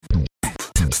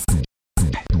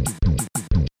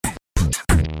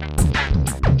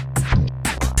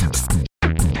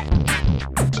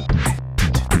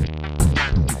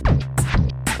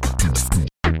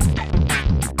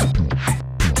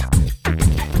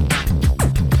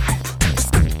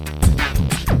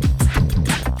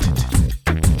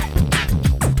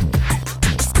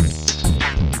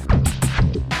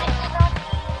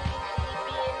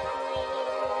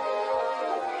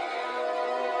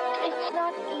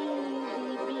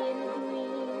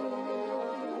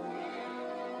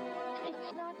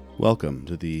Welcome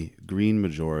to the Green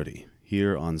Majority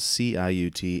here on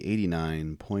CIUT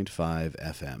 89.5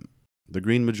 FM. The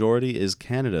Green Majority is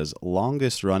Canada's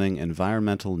longest running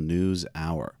environmental news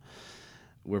hour.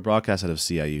 We're broadcast out of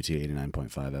CIUT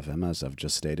 89.5 FM, as I've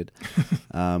just stated,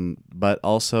 but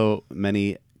also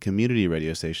many community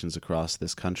radio stations across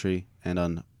this country and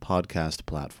on podcast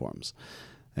platforms.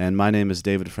 And my name is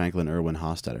David Franklin Irwin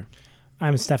Hostetter.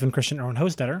 I'm Stefan Christian Irwin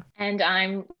Hostetter. And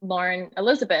I'm Lauren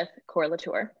Elizabeth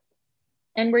Corlatour.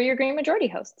 And we're your Green Majority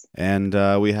hosts. And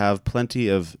we have plenty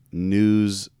of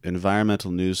news, environmental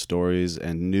news stories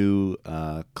and new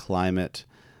climate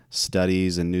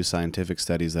studies and new scientific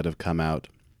studies that have come out.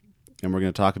 And we're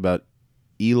going to talk about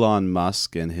Elon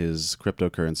Musk and his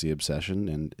cryptocurrency obsession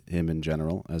and him in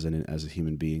general as a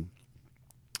human being.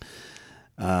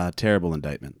 Terrible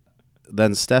indictment.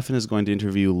 Then Stefan is going to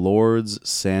interview Lourdes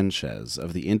Sanchez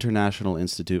of the International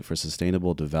Institute for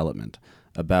Sustainable Development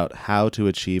about how to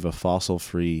achieve a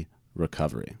fossil-free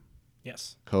recovery.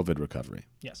 Yes. COVID recovery.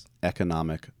 Yes.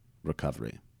 Economic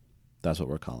recovery. That's what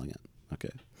we're calling it. Okay.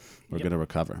 We're going to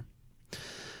recover.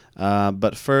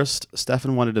 But first,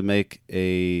 Stefan wanted to make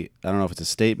I don't know if it's a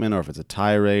statement or if it's a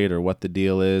tirade or what the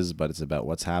deal is, but it's about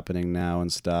what's happening now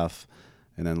and stuff.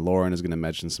 And then Lauren is going to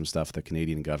mention some stuff the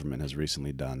Canadian government has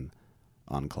recently done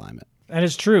on climate. That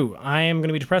is true. I am going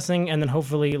to be depressing, and then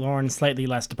hopefully Lauren slightly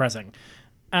less depressing.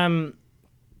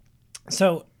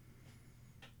 So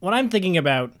what I'm thinking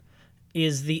about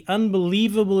is the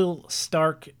unbelievably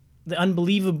stark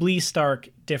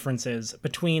differences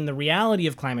between the reality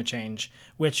of climate change,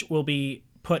 which will be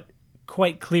put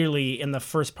quite clearly in the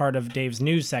first part of Dave's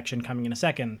news section coming in a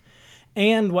second,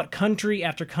 and what country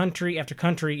after country after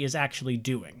country is actually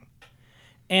doing.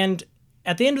 And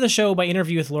at the end of the show, my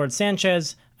interview with Lourdes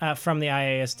Sanchez from the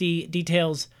IISD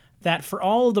details that for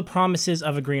all of the promises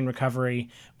of a green recovery,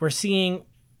 we're seeing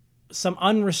some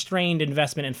unrestrained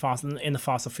investment in the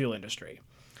fossil fuel industry.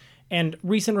 And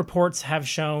recent reports have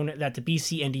shown that the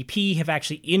BC NDP have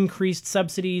actually increased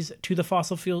subsidies to the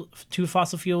fossil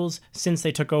fuels since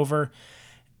they took over.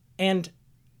 And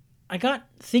I got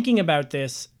thinking about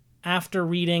this after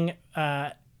reading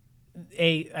a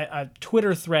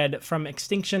Twitter thread from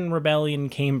Extinction Rebellion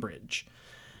Cambridge,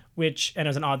 and it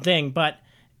was an odd thing, but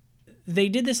they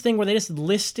did this thing where they just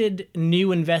listed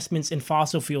new investments in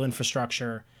fossil fuel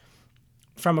infrastructure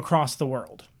from across the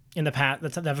world in the past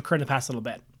that have occurred in the past little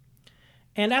bit.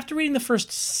 And after reading the first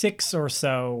 6 or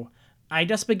so, I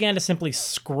just began to simply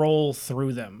scroll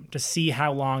through them to see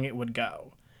how long it would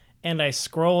go. And I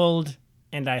scrolled,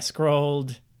 and I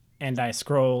scrolled, and I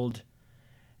scrolled.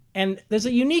 And there's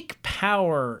a unique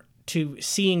power to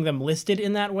seeing them listed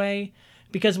in that way,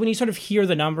 because when you sort of hear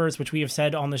the numbers, which we have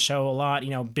said on the show a lot,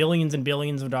 billions and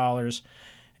billions of dollars,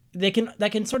 that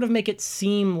can sort of make it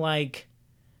seem like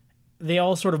they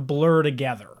all sort of blur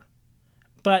together.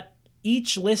 But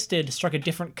each listed struck a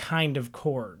different kind of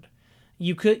chord.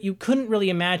 You couldn't really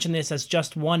imagine this as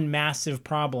just one massive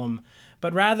problem,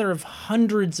 but rather of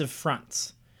hundreds of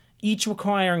fronts, each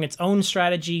requiring its own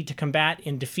strategy to combat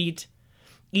and defeat,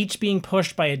 each being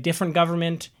pushed by a different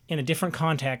government in a different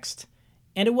context,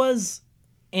 and it was,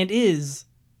 and is,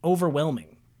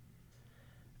 overwhelming.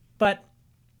 But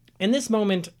in this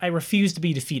moment, I refuse to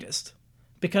be defeatist,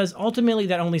 because ultimately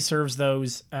that only serves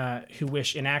those who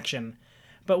wish inaction.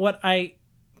 But what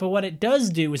it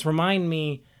does do is remind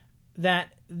me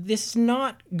that this is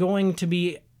not going to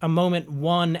be a moment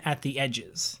won at the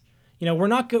edges. We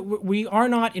are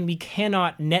not and we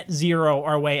cannot net zero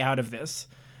our way out of this,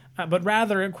 but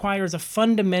rather it requires a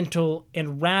fundamental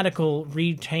and radical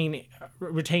retraining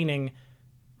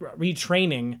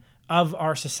of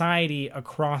our society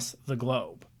across the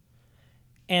globe.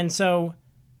 And so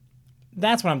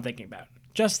that's what I'm thinking about.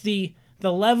 Just the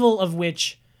level of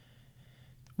which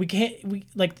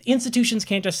institutions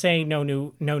can't just say no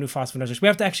new fossil fuel industry. We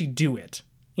have to actually do it.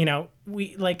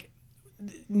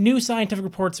 New scientific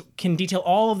reports can detail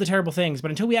all of the terrible things, but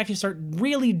until we actually start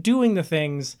really doing the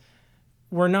things,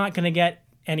 we're not going to get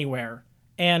anywhere.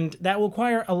 And that will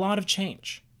require a lot of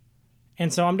change.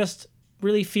 And so I'm just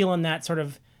really feeling that sort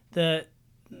of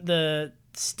the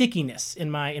stickiness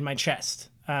in my chest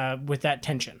with that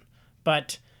tension.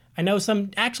 But I know some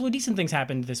actually decent things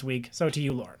happened this week. So to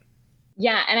you, Lauren.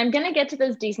 Yeah, and I'm going to get to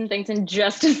those decent things in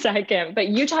just a second. But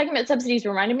you talking about subsidies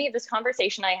reminded me of this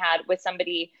conversation I had with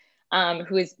somebody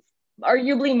who is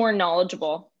arguably more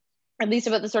knowledgeable, at least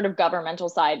about the sort of governmental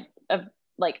side of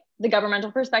the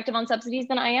governmental perspective on subsidies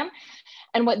than I am.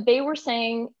 And what they were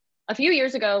saying a few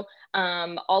years ago,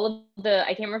 all of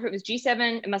I can't remember if it was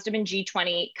G7, it must have been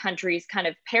G20 countries kind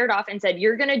of paired off and said,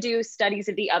 you're going to do studies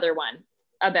of the other one.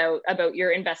 about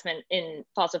your investment in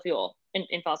fossil fuel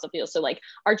in fossil fuels. So like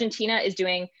Argentina is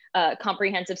doing a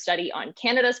comprehensive study on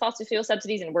Canada's fossil fuel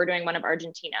subsidies, and we're doing one of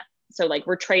Argentina. So like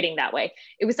we're trading that way.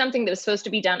 It was something that was supposed to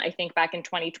be done, I think, back in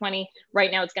 2020.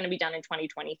 Right now it's going to be done in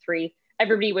 2023.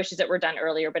 Everybody wishes it were done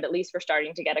earlier, but at least we're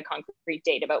starting to get a concrete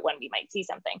date about when we might see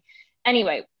something.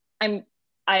 Anyway,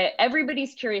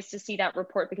 everybody's curious to see that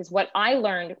report, because what I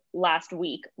learned last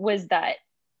week was that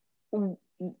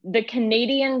the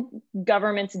Canadian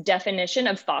government's definition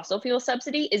of fossil fuel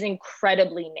subsidy is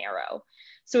incredibly narrow.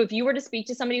 So if you were to speak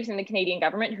to somebody within the Canadian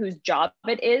government whose job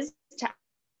it is to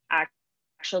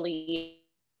actually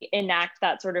enact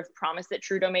that sort of promise that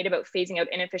Trudeau made about phasing out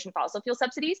inefficient fossil fuel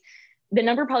subsidies, the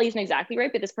number probably isn't exactly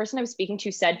right, but this person I was speaking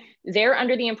to said they're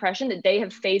under the impression that they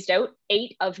have phased out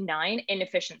 8 of 9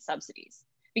 inefficient subsidies,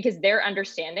 because their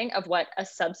understanding of what a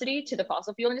subsidy to the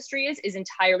fossil fuel industry is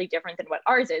entirely different than what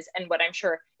ours is, and what I'm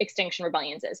sure Extinction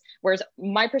Rebellion's is. Whereas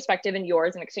my perspective and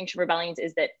yours and Extinction Rebellion's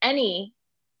is that any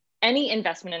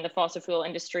investment in the fossil fuel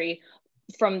industry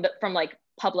from like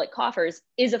public coffers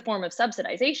is a form of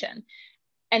subsidization.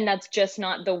 And that's just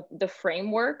not the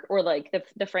framework or like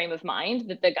the frame of mind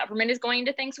that the government is going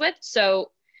to things with.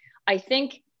 So I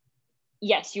think,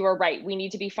 yes, you are right. We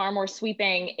need to be far more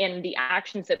sweeping in the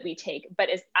actions that we take. But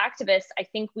as activists, I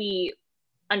think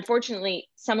unfortunately,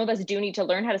 some of us do need to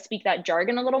learn how to speak that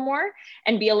jargon a little more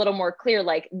and be a little more clear.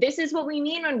 Like, this is what we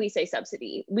mean when we say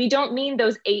subsidy. We don't mean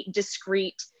those 8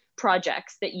 discrete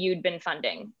projects that you'd been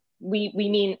funding. We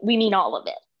mean all of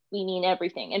it. We mean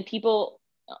everything. And people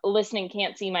listening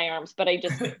can't see my arms, but I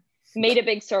just made a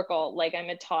big circle like I'm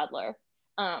a toddler.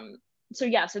 So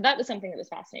that was something that was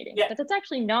fascinating. Yeah. But that's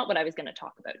actually not what I was going to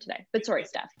talk about today. But sorry,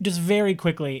 Steph. Just very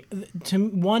quickly,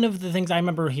 one of the things I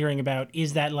remember hearing about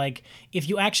is that like if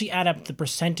you actually add up the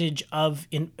percentage of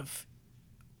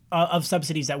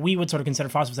subsidies that we would sort of consider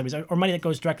fossil subsidies, or money that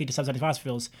goes directly to subsidize fossil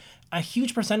fuels, a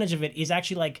huge percentage of it is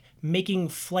actually like making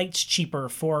flights cheaper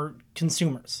for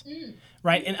consumers.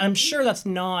 Right. And I'm sure that's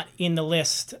not in the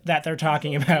list that they're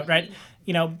talking about. Right.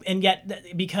 You know, and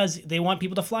yet because they want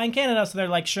people to fly in Canada, so they're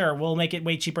like, sure, we'll make it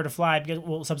way cheaper to fly because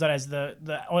we'll subsidize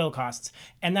the oil costs.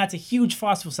 And that's a huge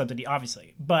fossil subsidy,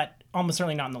 obviously, but almost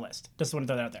certainly not on the list. Just want to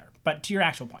throw that out there. But to your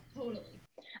actual point. Totally.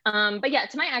 But yeah,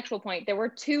 to my actual point, there were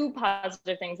 2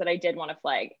 positive things that I did want to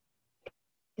flag.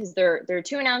 Because there are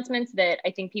 2 announcements that I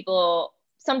think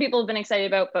some people have been excited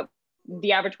about, but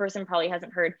the average person probably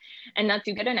hasn't heard. And that's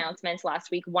 2 good announcements last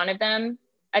week. One of them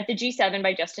at the G7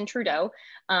 by Justin Trudeau.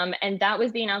 And that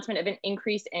was the announcement of an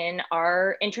increase in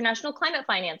our international climate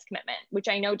finance commitment, which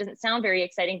I know doesn't sound very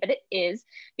exciting, but it is,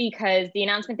 because the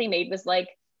announcement they made was like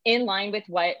in line with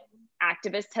what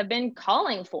activists have been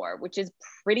calling for, which is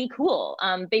pretty cool.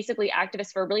 Basically,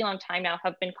 activists for a really long time now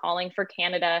have been calling for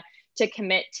Canada to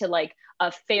commit to like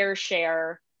a fair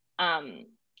share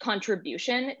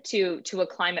contribution to a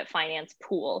climate finance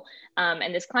pool.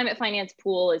 And this climate finance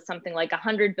pool is something like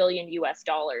 $100 billion US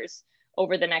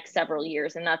over the next several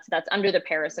years. And that's under the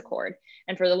Paris Accord.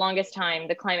 And for the longest time,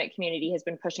 the climate community has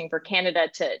been pushing for Canada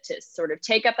to sort of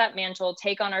take up that mantle,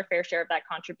 take on our fair share of that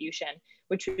contribution,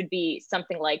 which would be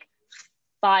something like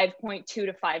 5.2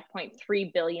 to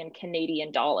 5.3 billion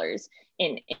Canadian dollars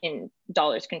in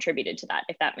dollars contributed to that,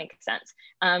 if that makes sense.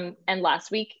 And last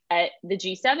week at the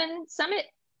G7 summit,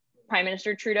 Prime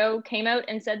Minister Trudeau came out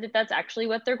and said that that's actually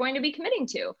what they're going to be committing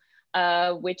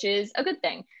to, which is a good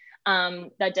thing.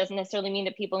 That doesn't necessarily mean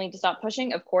that people need to stop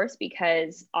pushing, of course,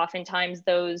 because oftentimes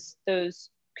those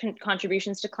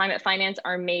contributions to climate finance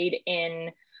are made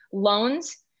in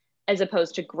loans as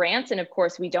opposed to grants. And of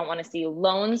course, we don't want to see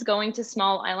loans going to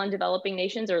small island developing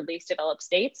nations or least developed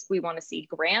states. We want to see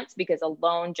grants, because a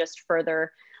loan just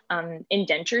further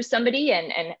indentures somebody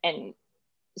and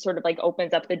sort of like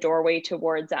opens up the doorway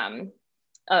towards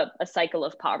a cycle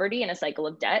of poverty and a cycle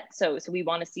of debt. So we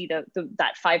want to see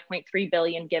that 5.3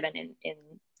 billion given in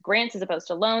grants as opposed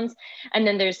to loans. And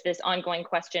then there's this ongoing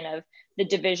question of the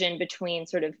division between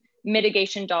sort of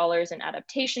mitigation dollars and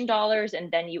adaptation dollars.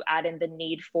 And then you add in the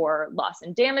need for loss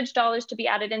and damage dollars to be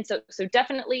added in. So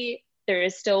definitely there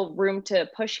is still room to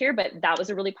push here, but that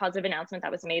was a really positive announcement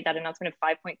that was made, that announcement of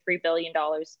 $5.3 billion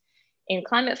in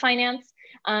climate finance.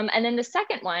 And then the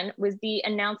second one was the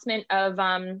announcement of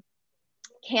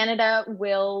Canada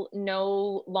will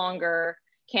no longer,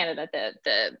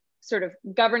 the sort of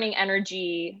governing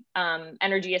energy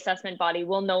assessment body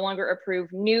will no longer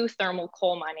approve new thermal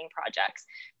coal mining projects,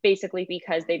 basically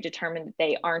because they've determined that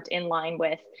they aren't in line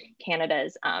with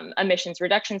Canada's emissions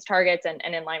reductions targets and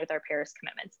in line with our Paris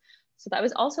commitments. So that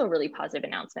was also a really positive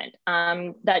announcement.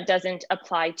 That doesn't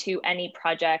apply to any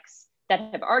projects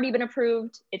that have already been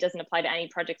approved. It doesn't apply to any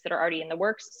projects that are already in the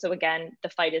works. So again, the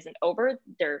fight isn't over.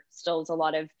 There still is a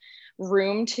lot of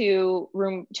room to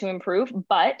improve,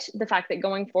 but the fact that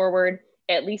going forward,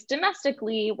 at least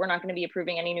domestically, we're not going to be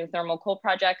approving any new thermal coal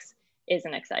projects is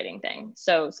an exciting thing.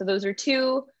 So those are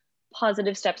two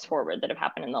positive steps forward that have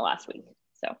happened in the last week.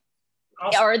 So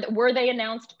awesome. Were they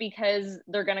announced because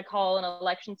they're going to call an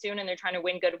election soon and they're trying to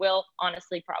win goodwill?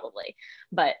 Honestly, probably,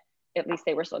 but at least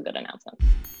they were still good announcements.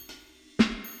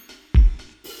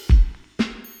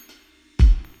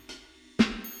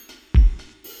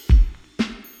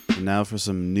 Now for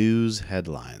some news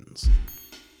headlines.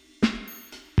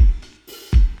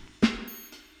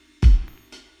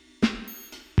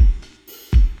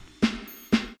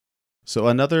 So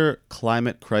another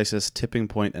climate crisis tipping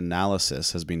point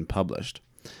analysis has been published,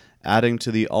 adding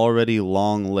to the already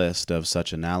long list of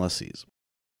such analyses.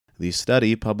 The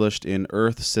study, published in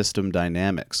Earth System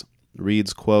Dynamics,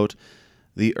 reads, quote,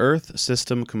 "The Earth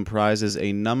system comprises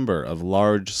a number of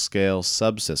large-scale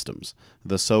subsystems,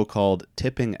 the so-called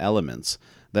tipping elements,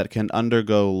 that can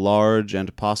undergo large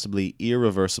and possibly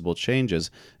irreversible changes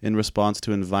in response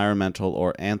to environmental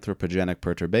or anthropogenic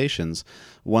perturbations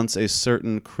once a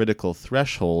certain critical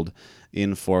threshold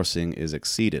in forcing is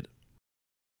exceeded.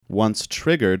 Once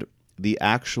triggered, the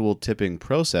actual tipping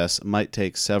process might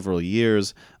take several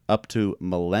years up to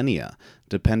millennia,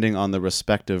 depending on the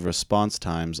respective response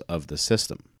times of the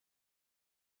system.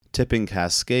 Tipping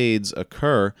cascades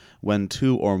occur when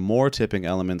two or more tipping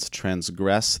elements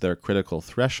transgress their critical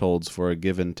thresholds for a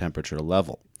given temperature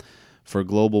level. For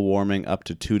global warming up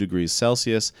to 2 degrees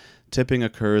Celsius, tipping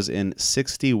occurs in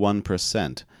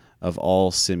 61% of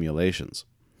all simulations.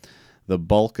 The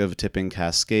bulk of tipping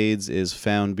cascades is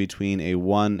found between a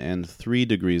 1 and 3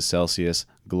 degrees Celsius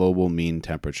global mean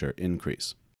temperature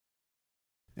increase.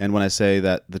 And when I say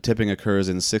that the tipping occurs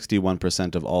in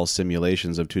 61% of all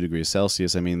simulations of 2 degrees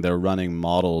Celsius, I mean they're running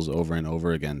models over and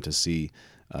over again to see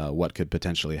what could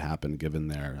potentially happen given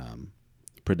their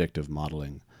predictive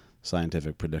modeling,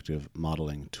 scientific predictive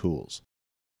modeling tools.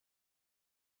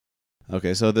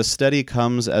 Okay, so the study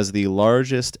comes as the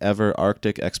largest ever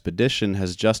Arctic expedition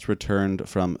has just returned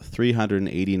from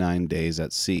 389 days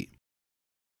at sea.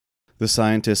 The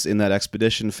scientists in that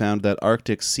expedition found that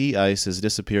Arctic sea ice is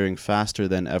disappearing faster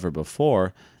than ever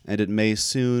before, and it may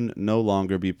soon no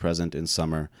longer be present in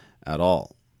summer at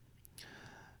all.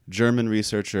 German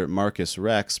researcher Markus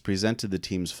Rex presented the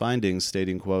team's findings,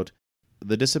 stating, quote,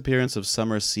 "The disappearance of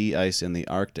summer sea ice in the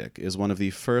Arctic is one of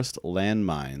the first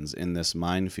landmines in this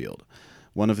minefield,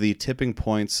 one of the tipping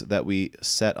points that we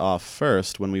set off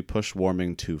first when we push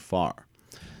warming too far.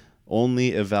 Only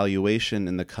evaluation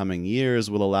in the coming years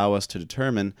will allow us to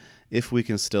determine if we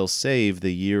can still save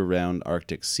the year-round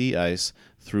Arctic sea ice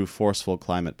through forceful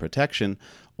climate protection,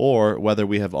 or whether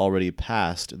we have already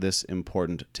passed this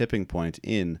important tipping point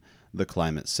in the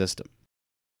climate system."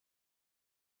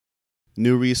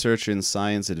 New research in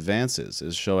Science Advances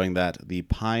is showing that the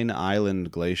Pine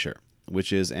Island Glacier,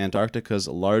 which is Antarctica's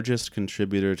largest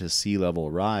contributor to sea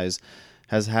level rise,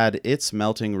 has had its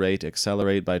melting rate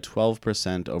accelerate by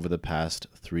 12% over the past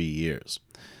 3 years.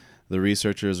 The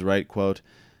researchers write, quote,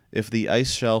 "If the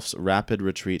ice shelf's rapid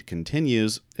retreat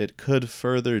continues, it could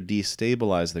further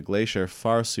destabilize the glacier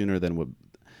far sooner than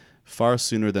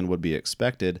would be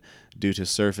expected due to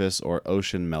surface or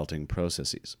ocean melting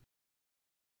processes."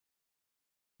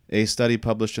 A study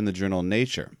published in the journal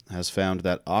Nature has found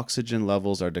that oxygen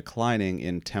levels are declining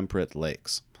in temperate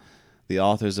lakes. The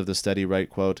authors of the study write,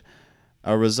 quote,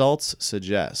 "Our results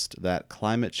suggest that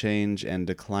climate change and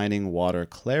declining water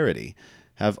clarity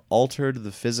have altered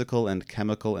the physical and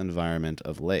chemical environment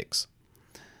of lakes.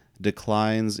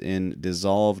 Declines in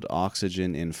dissolved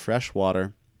oxygen in fresh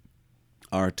water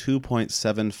are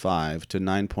 2.75 to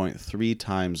 9.3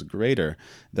 times greater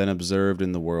than observed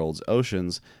in the world's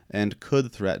oceans and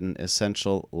could threaten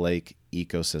essential lake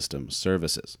ecosystem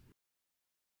services."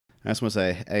 I just want to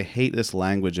say, I hate this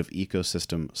language of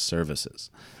ecosystem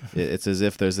services. It's as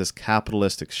if there's this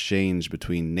capitalist exchange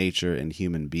between nature and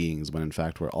human beings, when in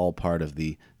fact we're all part of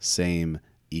the same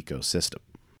ecosystem.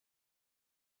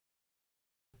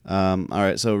 All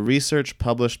right, so research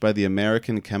published by the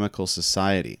American Chemical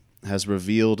Society has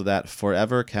revealed that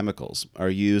forever chemicals are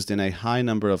used in a high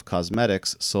number of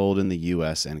cosmetics sold in the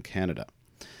US and Canada.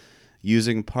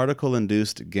 Using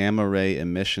particle-induced gamma-ray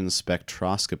emission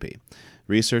spectroscopy,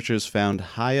 researchers found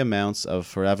high amounts of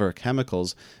forever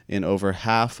chemicals in over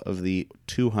half of the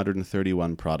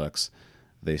 231 products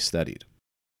they studied.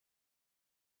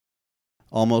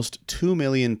 Almost 2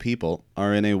 million people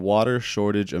are in a water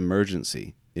shortage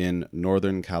emergency in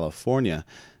Northern California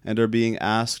and are being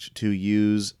asked to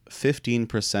use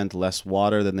 15% less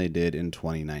water than they did in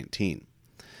 2019.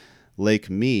 Lake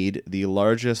Mead, the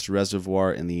largest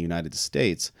reservoir in the United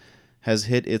States, has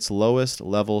hit its lowest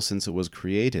level since it was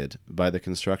created by the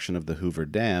construction of the Hoover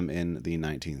Dam in the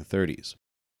 1930s.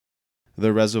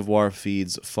 The reservoir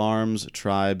feeds farms,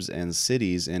 tribes, and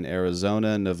cities in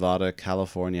Arizona, Nevada,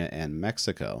 California, and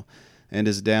Mexico, and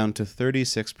is down to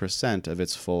 36% of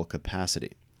its full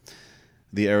capacity.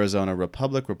 The Arizona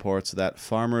Republic reports that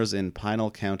farmers in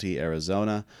Pinal County,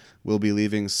 Arizona, will be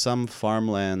leaving some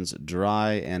farmlands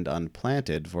dry and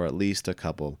unplanted for at least a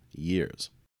couple years.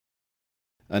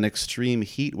 An extreme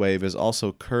heat wave is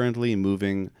also currently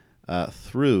moving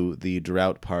through the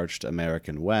drought-parched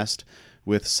American West,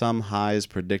 with some highs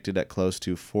predicted at close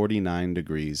to 49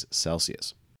 degrees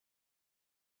Celsius.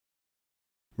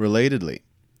 Relatedly,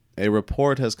 a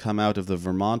report has come out of the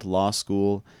Vermont Law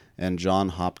School and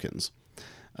Johns Hopkins.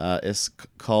 Is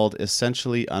called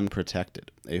Essentially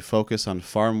Unprotected, a focus on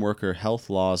farm worker health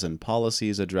laws and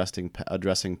policies addressing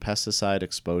pesticide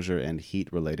exposure and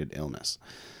heat-related illness.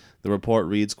 The report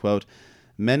reads, quote,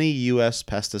 "Many U.S.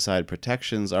 pesticide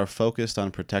protections are focused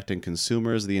on protecting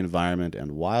consumers, the environment,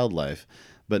 and wildlife,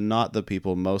 but not the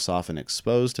people most often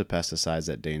exposed to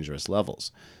pesticides at dangerous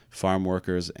levels, farm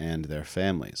workers and their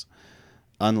families.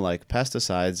 Unlike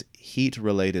pesticides,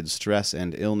 heat-related stress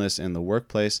and illness in the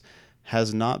workplace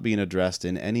has not been addressed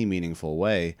in any meaningful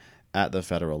way at the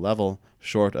federal level,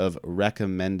 short of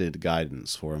recommended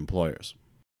guidance for employers."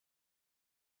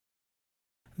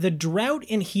 The drought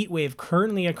and heat wave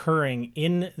currently occurring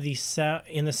in the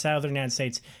southern United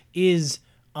States is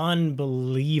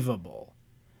unbelievable.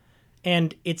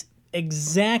 And it's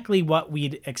exactly what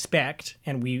we'd expect,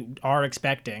 and we are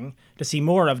expecting to see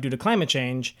more of due to climate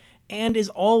change, and is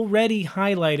already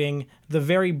highlighting the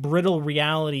very brittle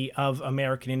reality of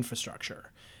American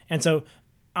infrastructure. And so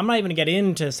I'm not even going to get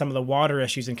into some of the water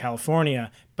issues in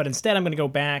California, but instead I'm going to go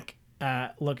back,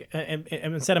 and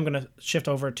instead I'm going to shift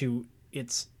over to I'm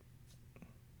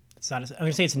going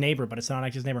to say its neighbor, but it's not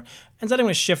actually its neighbor. Instead I'm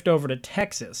going to shift over to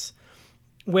Texas,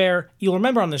 where you'll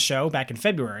remember on the show back in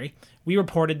February, we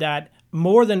reported that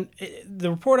the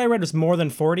report I read was more than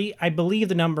 40. I believe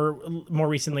the number more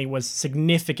recently was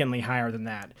significantly higher than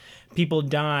that. People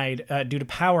died due to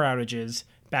power outages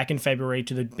back in February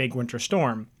to the big winter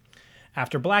storm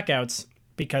after blackouts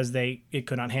because it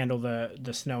could not handle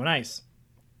the snow and ice.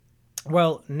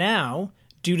 Well, now,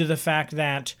 due to the fact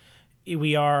that due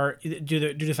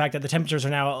to the fact that the temperatures are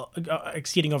now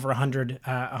exceeding over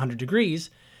 100 degrees,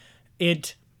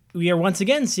 we are once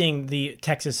again seeing the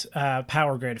Texas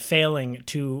power grid failing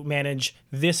to manage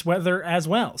this weather as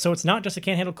well. So it's not just it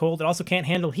can't handle cold, it also can't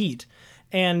handle heat.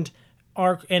 And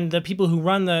the people who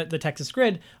run the Texas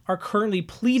grid are currently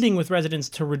pleading with residents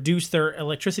to reduce their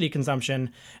electricity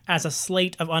consumption as a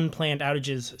slate of unplanned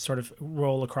outages sort of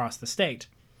roll across the state.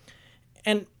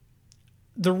 And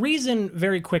the reason,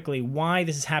 very quickly, why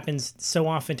this happens so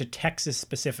often to Texas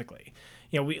specifically,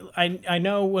 I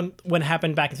know when it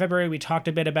happened back in February, we talked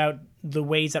a bit about the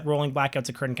ways that rolling blackouts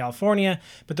occurred in California,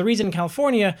 but the reason in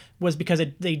California was because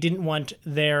they didn't want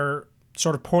their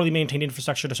sort of poorly maintained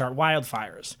infrastructure to start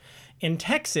wildfires. In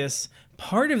Texas,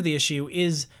 part of the issue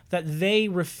is that they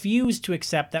refuse to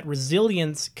accept that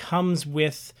resilience comes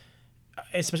with,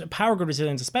 especially power grid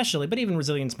resilience especially, but even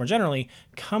resilience more generally,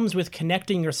 comes with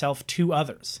connecting yourself to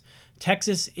others.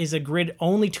 Texas is a grid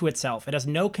only to itself. It has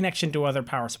no connection to other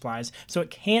power supplies, so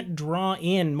it can't draw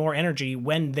in more energy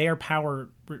when their power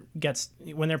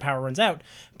runs out,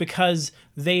 because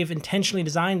they've intentionally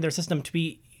designed their system to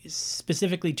be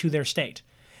specifically to their state.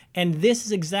 And this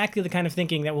is exactly the kind of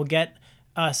thinking that will get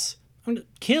us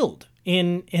killed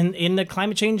in the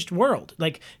climate changed world.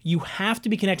 Like, you have to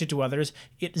be connected to others.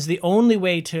 It is the only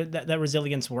way that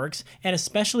resilience works, and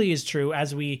especially is true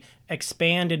as we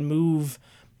expand and move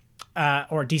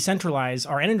or decentralize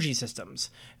our energy systems.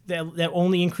 That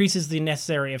only increases the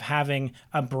necessary of having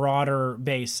a broader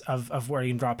base of where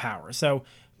you can draw power. So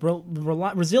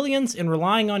resilience and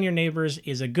relying on your neighbors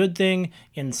is a good thing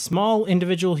in small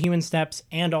individual human steps,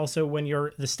 and also when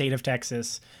you're the state of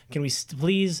Texas. Can we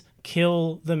please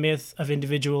kill the myth of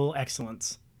individual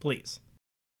excellence, please?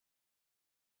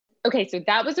 Okay, so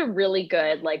that was a really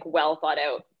good, well thought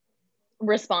out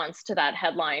response to that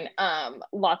headline.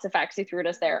 Lots of facts you threw at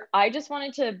us there. I just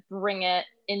wanted to bring it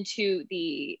into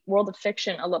the world of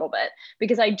fiction a little bit,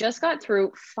 because I just got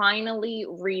through finally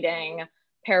reading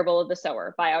Parable of the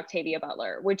Sower by Octavia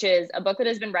Butler, which is a book that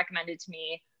has been recommended to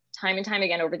me time and time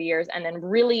again over the years. And then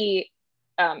really,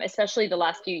 especially the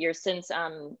last few years since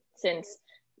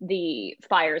the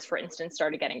fires, for instance,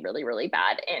 started getting really, really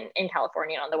bad in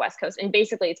California and on the West Coast. And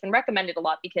basically, it's been recommended a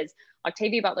lot because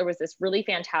Octavia Butler was this really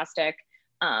fantastic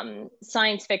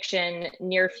science fiction,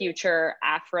 near future,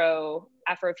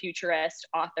 Afrofuturist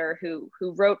author who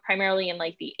wrote primarily in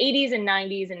like the 80s and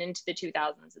 90s and into the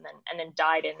 2000s, and then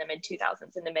died in the mid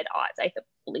 2000s, in the mid aughts, I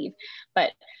believe.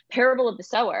 But Parable of the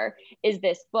Sower is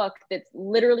this book that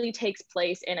literally takes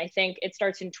place in, I think it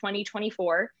starts in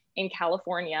 2024 in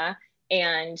California,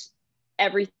 and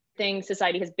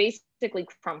society has basically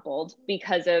crumpled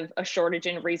because of a shortage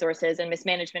in resources and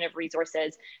mismanagement of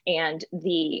resources, and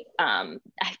the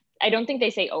I don't think they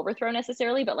say overthrow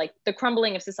necessarily, but like the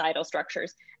crumbling of societal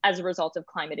structures as a result of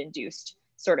climate induced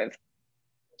sort of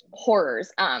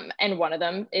horrors. And one of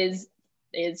them is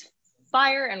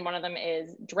fire, and one of them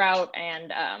is drought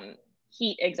and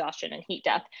heat exhaustion and heat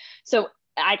death. So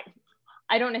I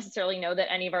don't necessarily know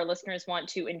that any of our listeners want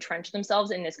to entrench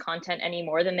themselves in this content any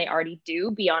more than they already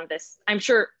do beyond this. I'm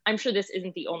sure this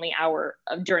isn't the only hour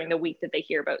during the week that they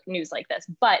hear about news like this.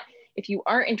 But if you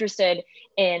are interested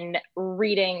in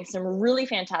reading some really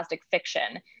fantastic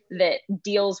fiction that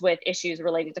deals with issues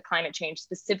related to climate change,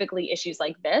 specifically issues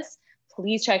like this,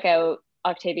 please check out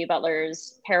Octavia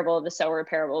Butler's Parable of the Sower,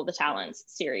 Parable of the Talents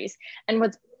series. And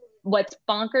what's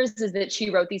bonkers is that she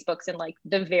wrote these books in like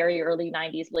the very early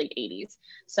 90s, late 80s.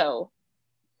 So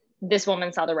this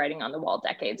woman saw the writing on the wall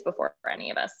decades before any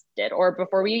of us did, or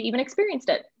before we even experienced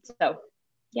it. So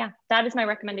yeah, that is my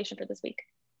recommendation for this week,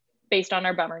 based on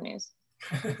our bummer news.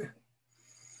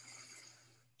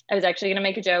 I was actually gonna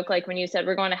make a joke, like when you said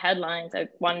we're going to headlines, I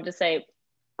wanted to say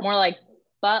more like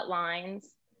butt lines,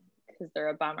 because they're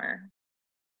a bummer.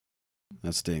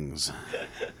 That stings.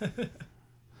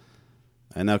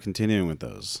 And now continuing with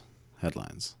those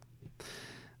headlines.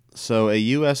 So a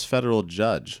U.S. federal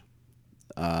judge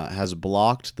has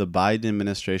blocked the Biden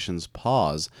administration's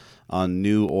pause on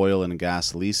new oil and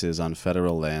gas leases on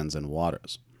federal lands and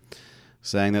waters,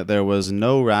 saying that there was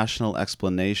no rational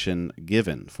explanation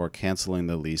given for canceling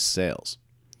the lease sales.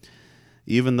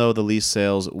 Even though the lease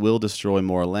sales will destroy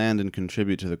more land and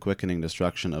contribute to the quickening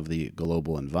destruction of the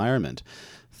global environment,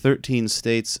 13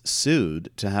 states sued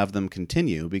to have them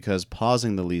continue because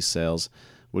pausing the lease sales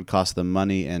would cost them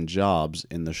money and jobs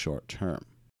in the short term.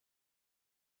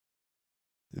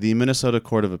 The Minnesota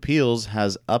Court of Appeals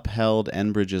has upheld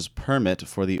Enbridge's permit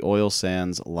for the oil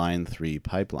sands Line 3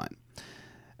 pipeline.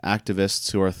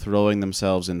 Activists who are throwing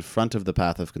themselves in front of the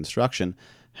path of construction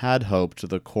had hoped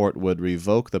the court would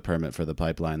revoke the permit for the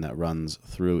pipeline that runs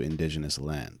through indigenous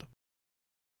land.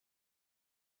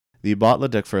 The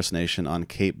Botledick First Nation on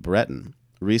Cape Breton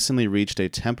recently reached a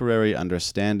temporary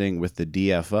understanding with the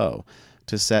DFO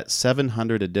to set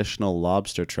 700 additional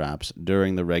lobster traps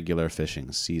during the regular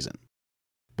fishing season.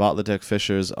 Botledick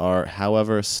fishers are,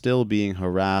 however, still being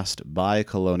harassed by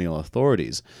colonial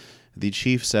authorities. The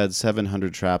chief said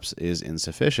 700 traps is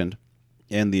insufficient,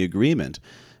 and the agreement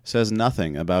says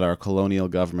nothing about our colonial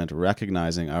government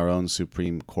recognizing our own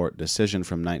Supreme Court decision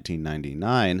from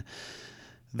 1999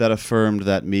 that affirmed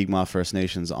that Mi'kmaq First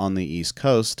Nations on the East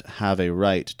Coast have a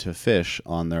right to fish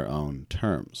on their own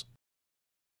terms.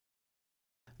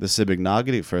 The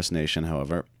Sibignagitic First Nation,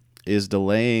 however, is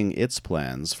delaying its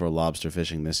plans for lobster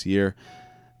fishing this year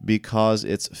because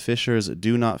its fishers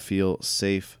do not feel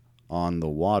safe on the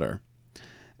water,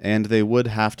 and they would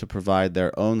have to provide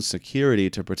their own security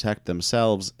to protect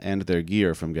themselves and their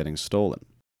gear from getting stolen.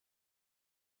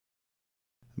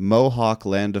 Mohawk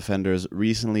land defenders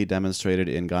recently demonstrated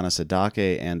in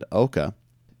Ganasadake and Oka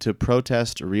to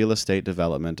protest real estate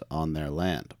development on their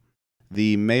land.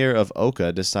 The mayor of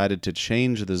Oka decided to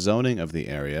change the zoning of the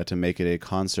area to make it a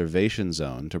conservation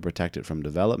zone to protect it from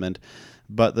development,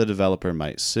 but the developer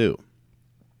might sue.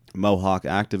 Mohawk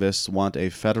activists want a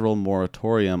federal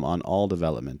moratorium on all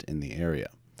development in the area.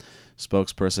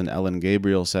 Spokesperson Ellen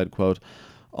Gabriel said, quote,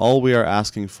 "All we are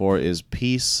asking for is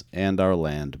peace and our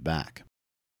land back."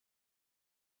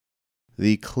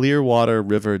 The Clearwater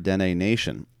River Dene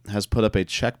Nation has put up a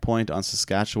checkpoint on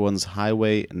Saskatchewan's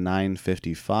Highway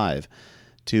 955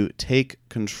 to take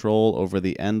control over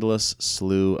the endless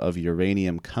slew of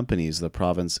uranium companies the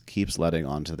province keeps letting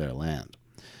onto their land.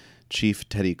 Chief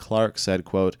Teddy Clark said,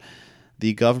 quote,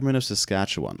 "The government of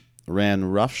Saskatchewan ran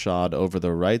roughshod over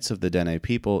the rights of the Dene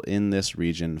people in this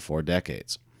region for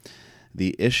decades.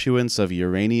 The issuance of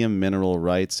uranium mineral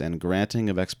rights and granting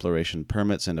of exploration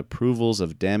permits and approvals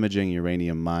of damaging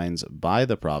uranium mines by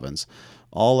the province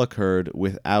all occurred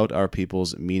without our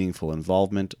people's meaningful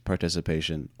involvement,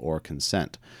 participation, or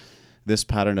consent. This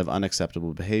pattern of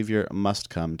unacceptable behavior must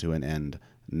come to an end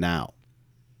now."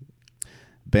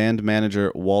 Band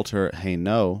manager Walter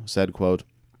Hainaut said, quote,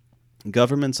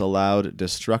 Governments allowed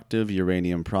destructive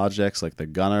uranium projects like the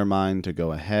Gunnar mine to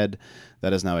go ahead.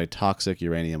 That is now a toxic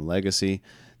uranium legacy.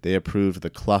 They approved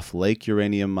the Clough Lake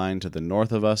uranium mine to the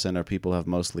north of us, and our people have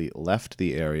mostly left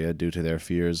the area due to their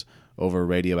fears over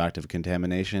radioactive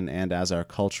contamination and as our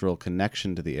cultural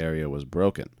connection to the area was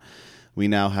broken. We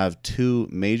now have 2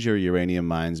 major uranium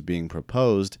mines being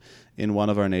proposed in one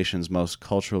of our nation's most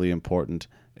culturally important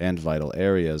and vital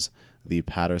areas, the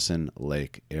Patterson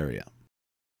Lake area.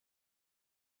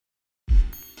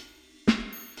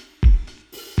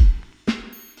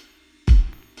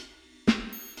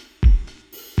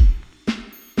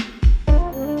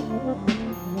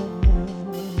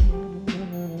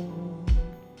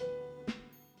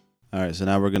 All right, so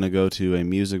now we're going to go to a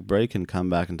music break and come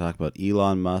back and talk about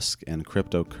Elon Musk and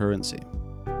cryptocurrency.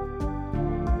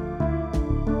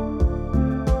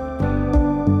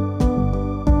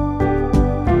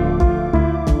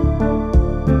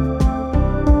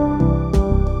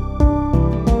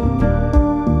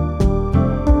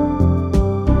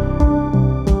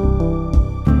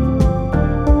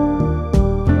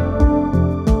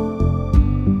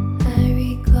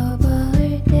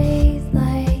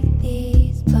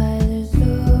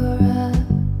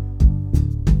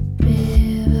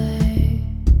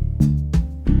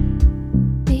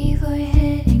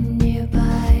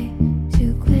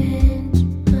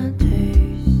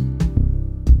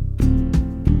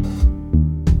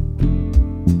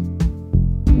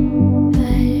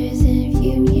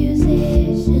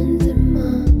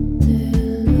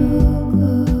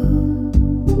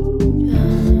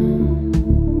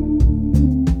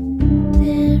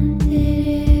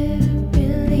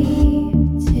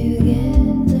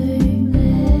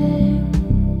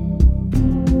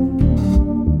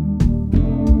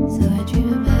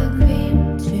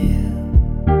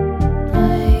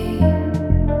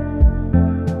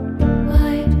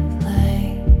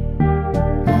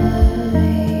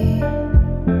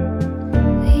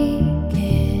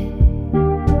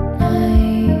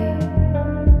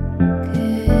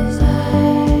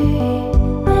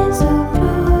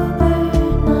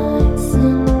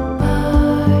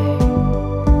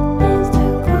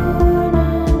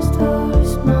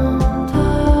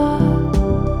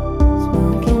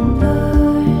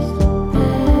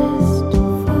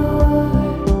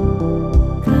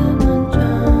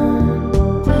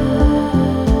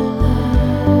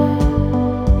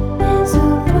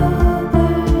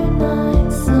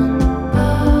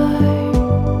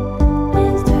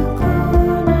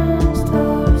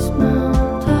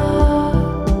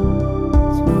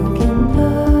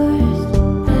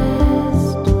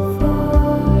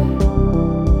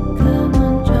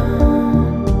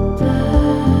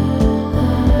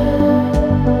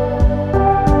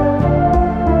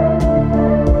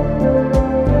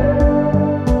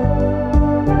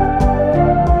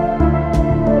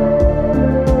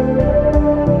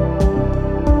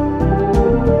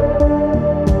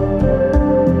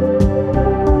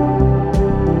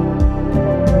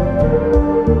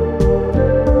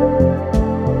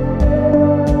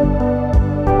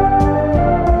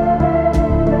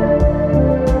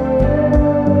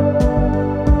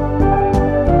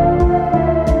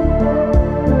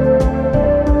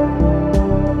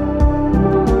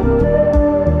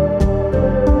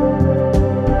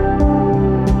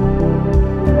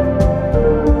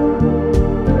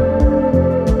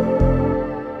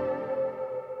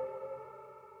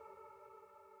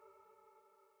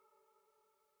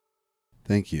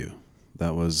 Thank you.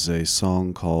 That was a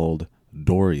song called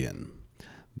Dorian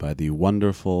by the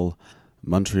wonderful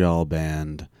Montreal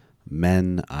band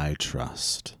Men I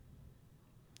Trust.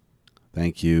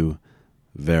 Thank you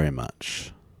very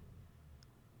much,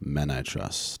 Men I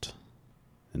Trust.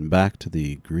 And back to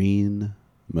the Green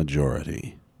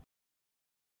Majority.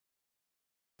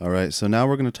 All right, so now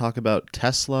we're going to talk about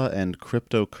Tesla and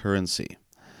cryptocurrency.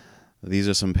 These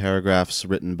are some paragraphs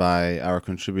written by our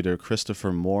contributor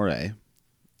Christopher Morey,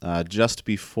 just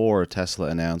before Tesla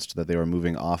announced that they were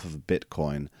moving off of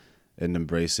Bitcoin and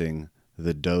embracing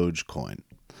the Dogecoin.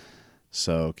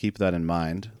 So keep that in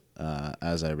mind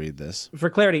as I read this.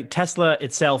 For clarity, Tesla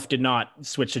itself did not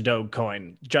switch to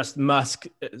Dogecoin. Just Musk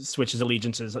switches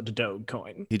allegiances to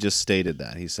Dogecoin. He just stated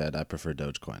that. He said, I prefer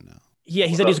Dogecoin now. Yeah,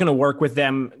 he said he's going to work with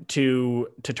them to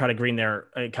try to green their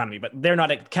economy, but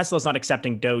Tesla's not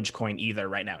accepting Dogecoin either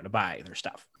right now to buy their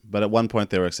stuff. But at one point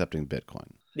they were accepting Bitcoin.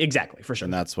 Exactly, for sure.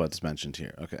 And that's what's mentioned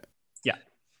here. Okay. Yeah.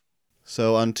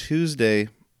 So on Tuesday,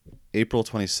 April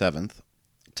 27th,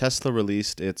 Tesla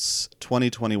released its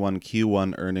 2021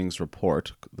 Q1 earnings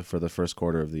report for the first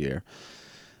quarter of the year.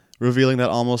 revealing that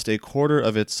almost a quarter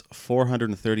of its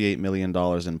 $438 million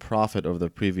in profit over the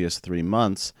previous 3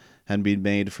 months had been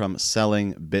made from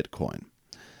selling Bitcoin.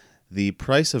 The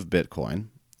price of Bitcoin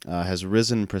has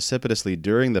risen precipitously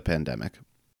during the pandemic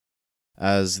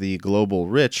as the global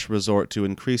rich resort to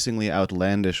increasingly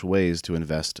outlandish ways to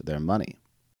invest their money.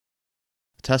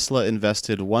 Tesla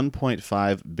invested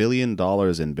 $1.5 billion in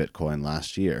Bitcoin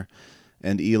last year,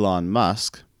 and Elon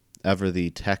Musk, ever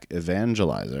the tech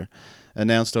evangelizer,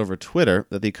 announced over Twitter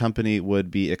that the company would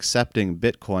be accepting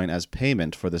Bitcoin as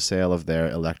payment for the sale of their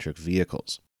electric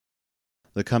vehicles.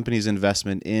 The company's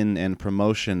investment in and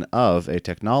promotion of a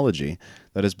technology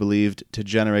that is believed to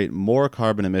generate more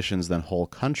carbon emissions than whole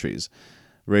countries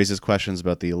raises questions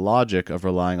about the logic of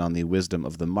relying on the wisdom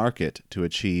of the market to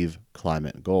achieve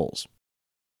climate goals.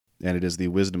 And it is the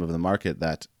wisdom of the market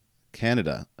that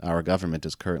Canada, our government,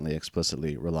 is currently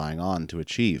explicitly relying on to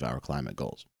achieve our climate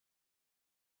goals.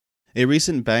 A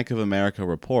recent Bank of America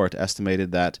report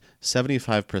estimated that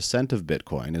 75% of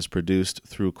Bitcoin is produced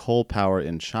through coal power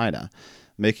in China,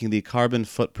 making the carbon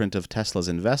footprint of Tesla's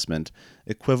investment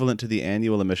equivalent to the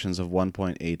annual emissions of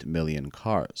 1.8 million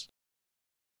cars.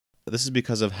 This is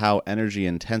because of how energy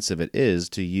intensive it is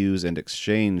to use and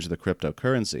exchange the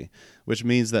cryptocurrency, which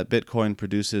means that Bitcoin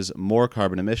produces more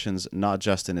carbon emissions not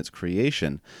just in its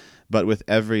creation, but with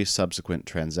every subsequent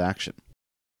transaction.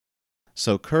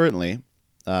 So currently,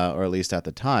 or at least at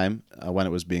the time, when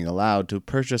it was being allowed to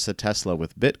purchase a Tesla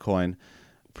with Bitcoin,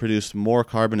 produced more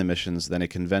carbon emissions than a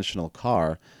conventional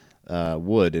car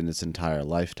would in its entire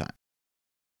lifetime.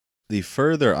 The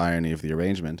further irony of the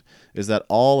arrangement is that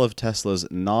all of Tesla's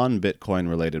non-Bitcoin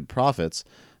related profits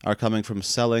are coming from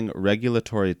selling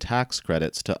regulatory tax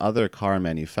credits to other car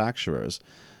manufacturers,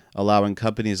 allowing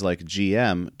companies like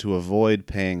GM to avoid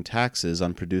paying taxes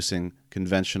on producing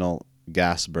conventional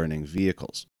gas-burning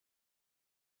vehicles.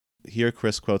 Here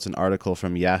Chris quotes an article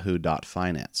from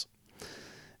yahoo.finance.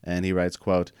 And he writes,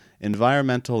 quote,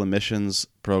 "Environmental emissions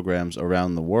programs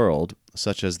around the world,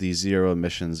 such as the Zero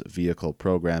Emissions Vehicle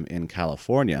Program in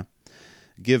California,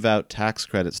 give out tax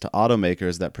credits to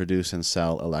automakers that produce and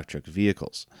sell electric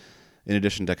vehicles. In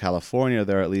addition to California,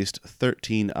 there are at least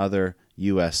 13 other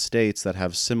U.S. states that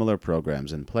have similar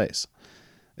programs in place.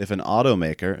 If an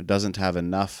automaker doesn't have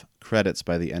enough credits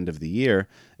by the end of the year,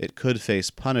 it could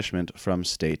face punishment from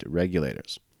state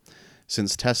regulators.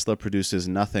 Since Tesla produces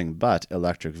nothing but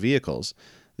electric vehicles,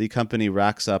 the company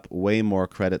racks up way more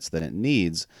credits than it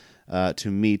needs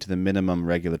to meet the minimum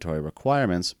regulatory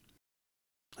requirements,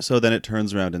 so then it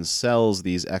turns around and sells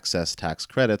these excess tax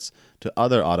credits to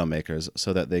other automakers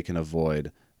so that they can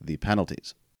avoid the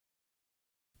penalties.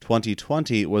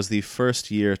 2020 was the first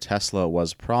year Tesla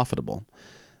was profitable,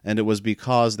 and it was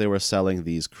because they were selling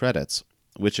these credits,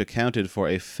 which accounted for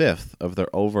a fifth of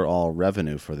their overall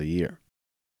revenue for the year.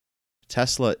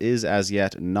 Tesla is as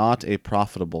yet not a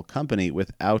profitable company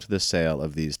without the sale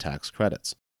of these tax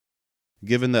credits.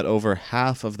 Given that over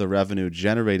half of the revenue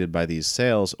generated by these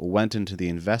sales went into the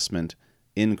investment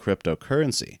in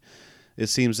cryptocurrency, it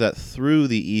seems that through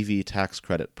the EV tax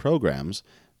credit programs,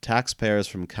 taxpayers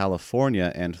from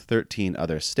California and 13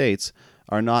 other states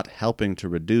are not helping to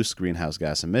reduce greenhouse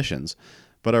gas emissions,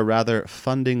 but are rather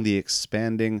funding the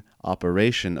expanding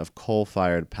operation of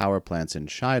coal-fired power plants in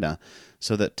China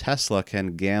so that Tesla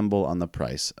can gamble on the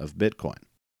price of Bitcoin.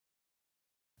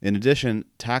 In addition,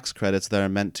 tax credits that are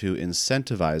meant to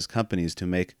incentivize companies to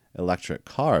make electric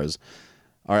cars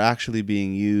are actually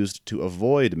being used to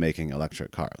avoid making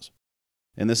electric cars.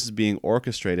 And this is being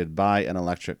orchestrated by an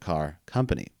electric car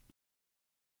company.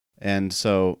 And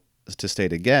so, to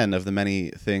state again, of the many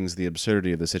things the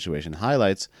absurdity of the situation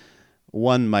highlights,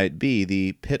 one might be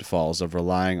the pitfalls of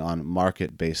relying on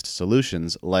market-based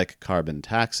solutions like carbon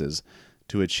taxes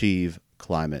to achieve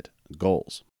climate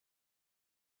goals.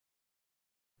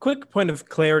 Quick point of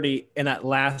clarity in that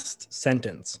last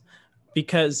sentence,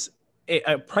 because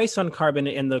a price on carbon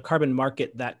in the carbon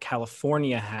market that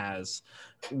California has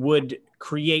would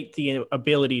create the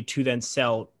ability to then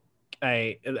sell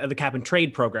the cap and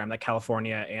trade program that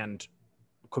California and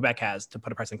Quebec has to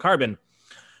put a price on carbon,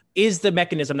 is the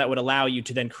mechanism that would allow you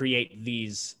to then create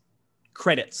these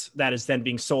credits that is then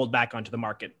being sold back onto the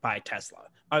market by Tesla.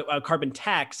 A carbon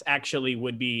tax actually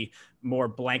would be more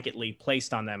blanketly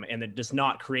placed on them, and it does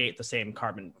not create the same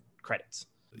carbon credits.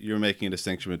 You're making a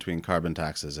distinction between carbon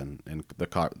taxes and the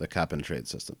cap and trade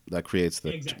system that creates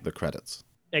the credits.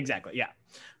 Exactly, yeah.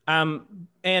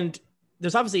 And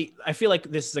there's obviously, I feel like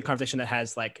this is a conversation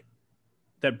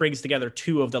that brings together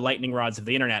two of the lightning rods of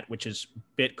the internet, which is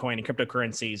Bitcoin and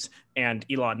cryptocurrencies and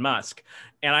Elon Musk.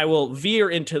 And I will veer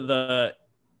into the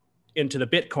into the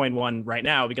Bitcoin one right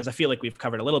now because I feel like we've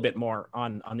covered a little bit more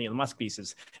on the Elon Musk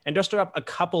pieces, and just up a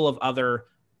couple of other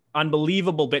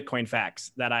unbelievable Bitcoin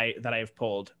facts that I have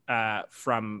pulled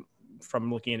from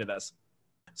looking into this.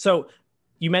 So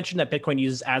you mentioned that Bitcoin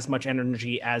uses as much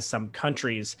energy as some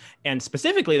countries, and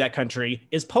specifically that country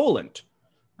is Poland.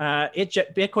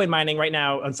 Bitcoin mining right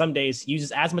now on some days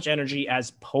uses as much energy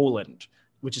as Poland,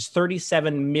 which is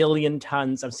 37 million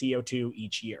tons of CO2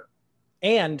 each year.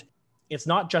 And it's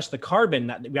not just the carbon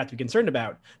that we have to be concerned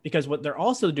about, because what they're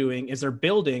also doing is they're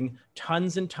building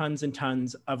tons and tons and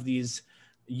tons of these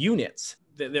units.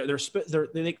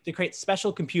 They create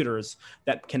special computers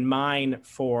that can mine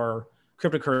for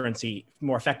cryptocurrency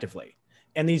more effectively.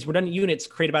 And these redundant units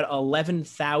create about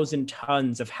 11,000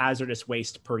 tons of hazardous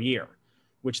waste per year,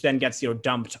 which then gets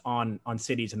dumped on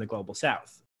cities in the global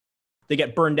south. They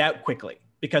get burned out quickly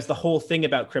because the whole thing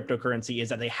about cryptocurrency is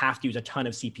that they have to use a ton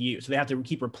of CPUs. So they have to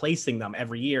keep replacing them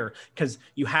every year because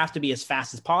you have to be as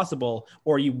fast as possible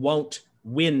or you won't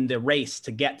win the race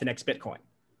to get the next Bitcoin.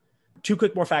 Two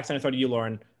quick more facts, and I throw to you,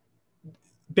 Lauren.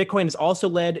 Bitcoin has also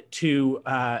led to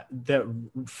the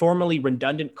formerly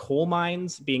redundant coal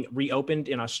mines being reopened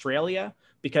in Australia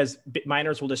because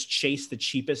miners will just chase the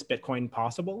cheapest Bitcoin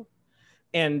possible.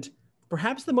 And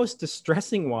perhaps the most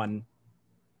distressing one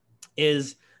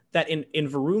is that in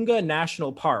Virunga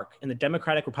National Park in the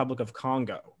Democratic Republic of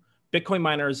Congo, Bitcoin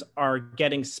miners are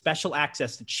getting special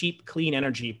access to cheap, clean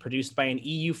energy produced by an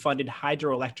EU-funded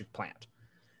hydroelectric plant.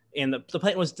 And the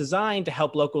plant was designed to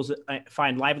help locals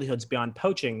find livelihoods beyond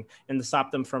poaching and to stop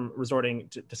them from resorting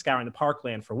to scouring the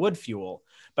parkland for wood fuel.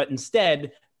 But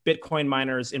instead, Bitcoin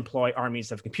miners employ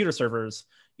armies of computer servers,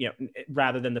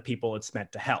 rather than the people it's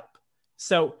meant to help.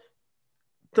 So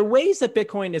the ways that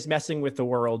Bitcoin is messing with the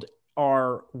world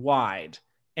are wide.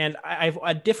 And I've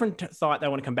a different thought that I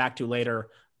want to come back to later,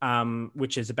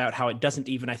 which is about how it doesn't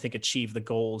even, I think, achieve the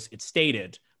goals it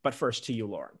stated. But first to you,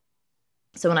 Lauren.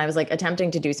 So when I was attempting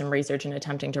to do some research and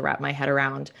attempting to wrap my head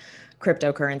around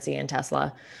cryptocurrency and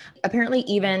Tesla, apparently,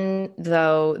 even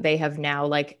though they have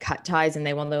now cut ties and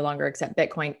they will no longer accept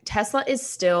Bitcoin, Tesla is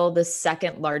still the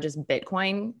second largest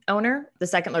Bitcoin owner, the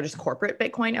second largest corporate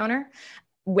Bitcoin owner,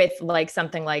 with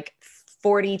something like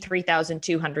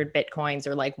 43,200 Bitcoins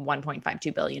or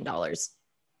 $1.52 billion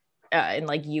in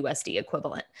USD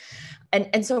equivalent.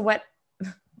 And so what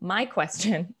my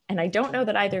question, and I don't know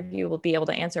that either of you will be able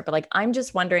to answer, but I'm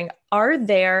just wondering, are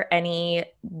there any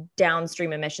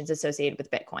downstream emissions associated with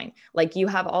Bitcoin? You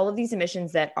have all of these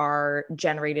emissions that are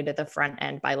generated at the front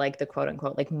end by the quote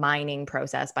unquote mining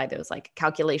process, by those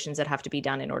calculations that have to be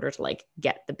done in order to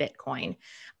get the Bitcoin.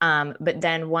 But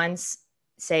then once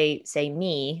say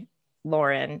me,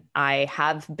 Lauren, I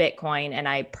have Bitcoin and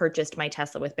I purchased my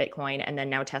Tesla with Bitcoin, and then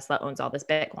now Tesla owns all this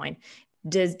Bitcoin.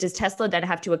 Does Tesla then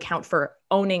have to account for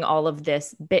owning all of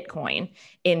this Bitcoin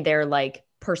in their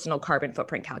personal carbon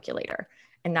footprint calculator?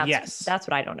 And that's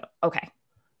what I don't know. Okay.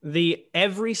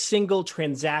 Every single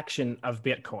transaction of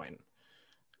Bitcoin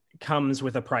comes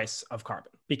with a price of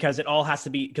carbon because it all has to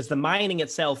be, because the mining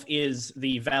itself is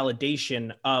the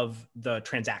validation of the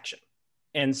transaction.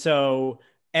 And so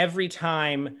every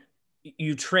time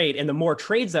you trade, and the more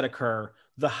trades that occur,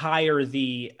 the higher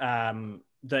the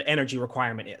energy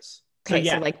requirement is. Okay,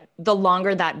 so the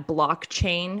longer that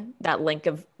blockchain, that link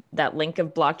of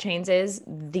blockchains is,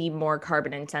 the more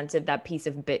carbon intensive that piece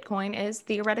of Bitcoin is,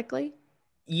 theoretically?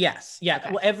 Yes. Yeah.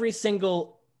 Okay.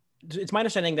 Well, it's my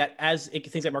understanding that as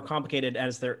things get more complicated,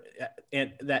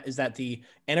 that the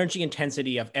energy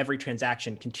intensity of every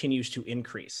transaction continues to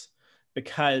increase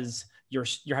because you're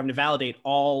having to validate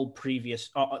all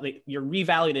you're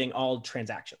revalidating all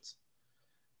transactions.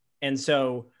 And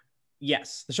so,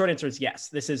 yes, the short answer is yes,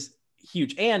 this is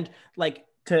huge. And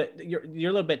you're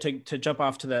a little bit to jump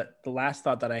off to the last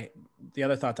thought the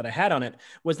other thought that I had on it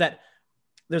was that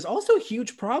there's also a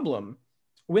huge problem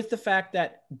with the fact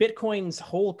that Bitcoin's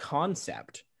whole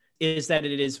concept is that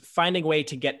it is finding a way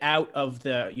to get out of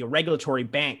the regulatory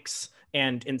banks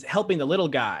and helping the little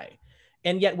guy.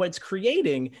 And yet what it's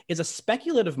creating is a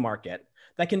speculative market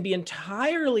that can be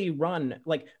entirely run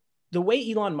the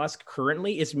way Elon Musk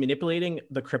currently is manipulating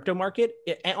the crypto market,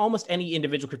 almost any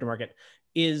individual crypto market,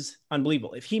 is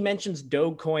unbelievable. If he mentions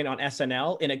Dogecoin on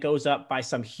SNL and it goes up by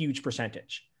some huge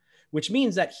percentage, which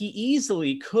means that he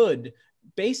easily could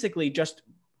basically just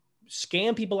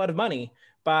scam people out of money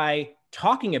by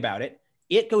talking about it.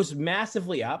 It goes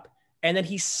massively up, and then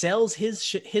he sells his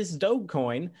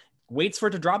Dogecoin, waits for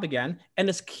it to drop again, and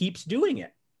just keeps doing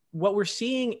it. What we're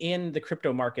seeing in the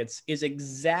crypto markets is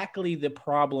exactly the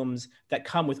problems that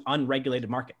come with unregulated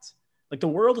markets. Like the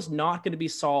world is not going to be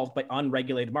solved by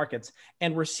unregulated markets.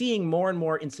 And we're seeing more and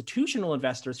more institutional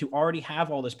investors who already have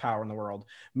all this power in the world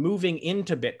moving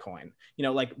into Bitcoin.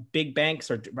 Like big banks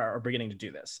are beginning to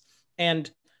do this. And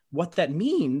what that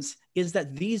means is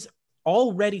that these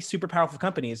already super powerful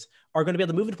companies are going to be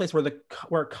able to move into a place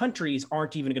where countries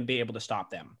aren't even going to be able to stop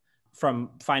them from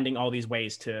finding all these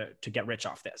ways to get rich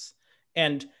off this.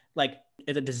 And like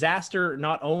it's a disaster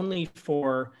not only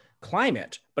for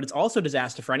climate, but it's also a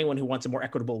disaster for anyone who wants a more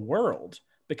equitable world,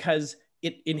 because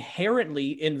it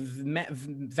inherently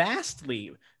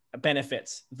vastly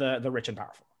benefits the rich and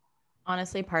powerful.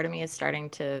 Honestly, part of me is starting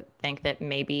to think that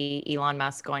maybe Elon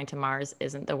Musk going to Mars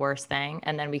isn't the worst thing.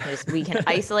 And then we can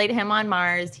isolate him on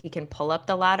Mars. He can pull up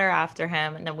the ladder after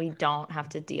him, and then we don't have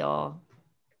to deal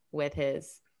with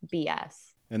his BS.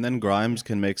 And then Grimes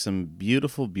can make some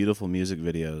beautiful, beautiful music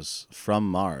videos from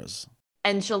Mars.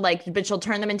 And she'll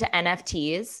turn them into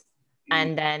NFTs.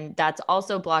 And then that's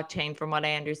also blockchain from what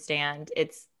I understand.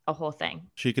 It's a whole thing.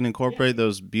 She can incorporate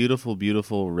those beautiful,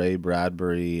 beautiful Ray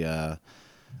Bradbury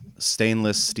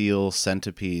stainless steel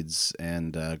centipedes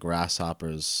and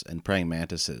grasshoppers and praying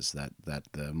mantises that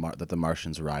the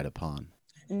Martians ride upon.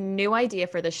 New idea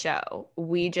for the show.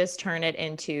 We just turn it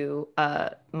into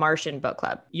a Martian book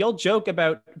club. You'll joke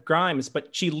about Grimes,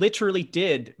 but she literally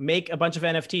did make a bunch of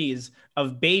NFTs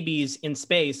of babies in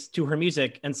space to her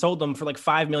music and sold them for like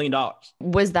 $5 million.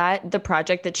 Was that the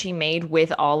project that she made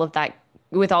with all of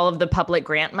the public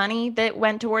grant money that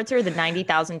went towards her, the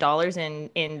 $90,000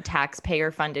 in taxpayer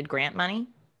funded grant money?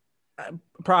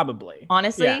 Probably.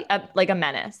 Honestly, yeah. Like a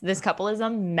menace. This couple is a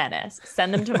menace.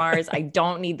 Send them to Mars. I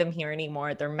don't need them here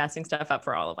anymore. They're messing stuff up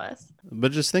for all of us.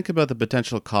 But just think about the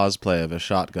potential cosplay of a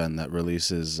shotgun that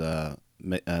releases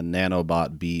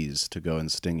nanobot bees to go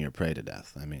and sting your prey to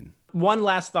death. I mean, one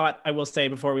last thought I will say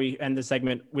before we end the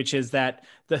segment, which is that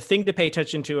the thing to pay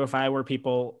attention to if I were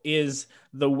people is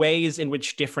the ways in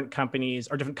which different companies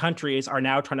or different countries are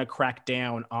now trying to crack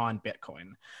down on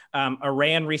Bitcoin.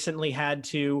 Iran recently had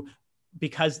to,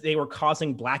 because they were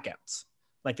causing blackouts,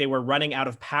 like they were running out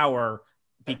of power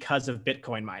because of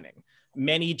Bitcoin mining.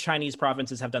 Many Chinese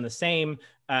provinces have done the same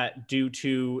due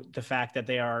to the fact that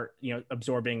they are,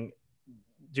 absorbing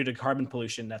due to carbon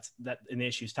pollution. That and the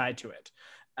issues tied to it.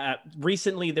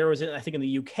 Recently, there was, I think in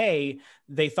the UK,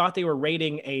 they thought they were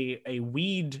raiding a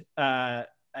weed, a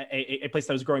place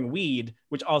that was growing weed,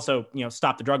 which also,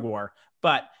 stopped the drug war.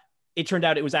 But it turned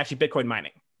out it was actually Bitcoin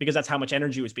mining, because that's how much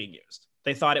energy was being used.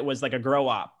 They thought it was like a grow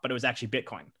op, but it was actually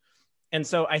Bitcoin. And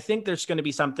so I think there's going to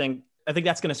be something, I think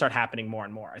that's going to start happening more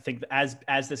and more. I think as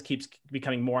this keeps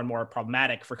becoming more and more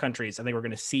problematic for countries, I think we're going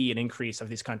to see an increase of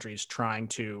these countries trying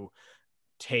to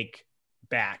take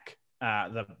back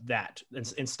that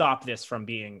and stop this from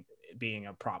being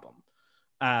a problem.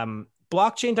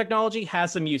 Blockchain technology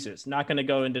has some uses. Not going to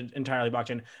go into entirely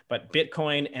blockchain, but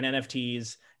Bitcoin and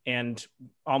NFTs and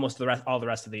almost all the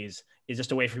rest of these is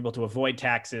just a way for people to avoid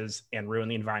taxes and ruin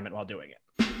the environment while doing it.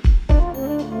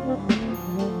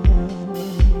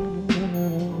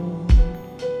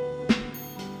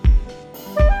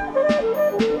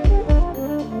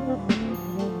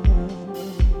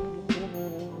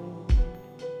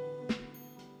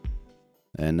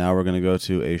 And now we're going to go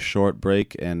to a short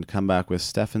break and come back with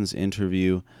Stefan's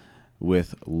interview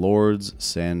with Lourdes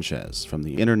Sanchez from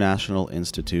the International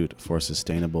Institute for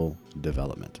Sustainable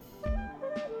Development.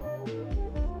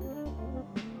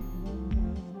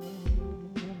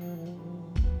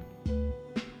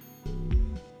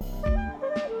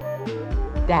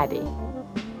 Daddy,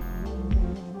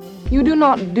 you do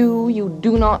not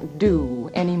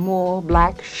do any more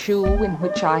black shoe in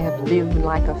which I have lived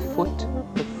like a foot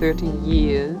for 30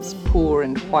 years, poor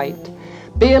and white,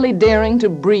 barely daring to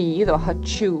breathe or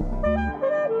hachoo.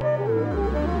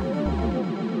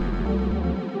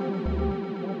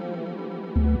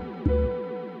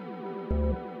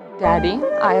 Daddy,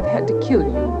 I have had to kill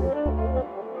you.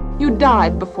 You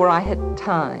died before I had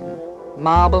time,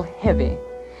 marble heavy,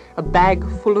 a bag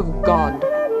full of God,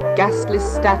 ghastly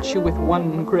statue with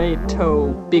one gray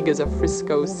toe big as a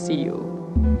Frisco seal,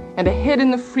 and a head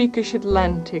in the freakish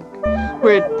Atlantic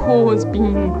where it pours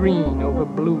bean green over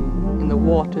blue in the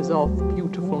waters of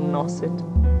beautiful Nauset.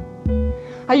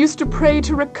 I used to pray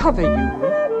to recover you,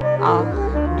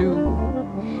 ach du,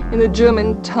 in the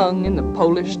German tongue in the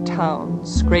Polish town,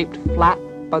 scraped flat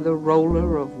by the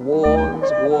roller of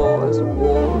wars, wars,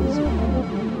 wars.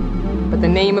 But the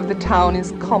name of the town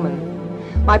is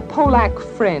common. My Polack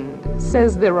friend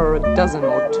says there are a dozen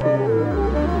or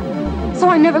two. So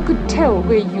I never could tell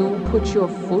where you put your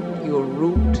foot, your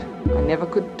root. I never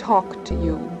could talk to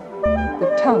you.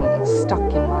 The tongue stuck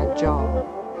in my jaw.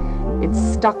 It's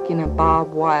stuck in a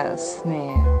barbed wire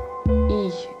snare.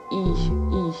 Ich.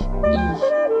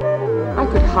 I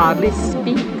could hardly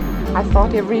speak. I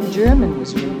thought every German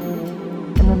was you.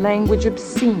 And the language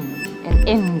obscene, an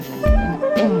engine,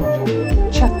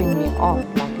 chuffing me off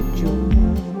like a Jew.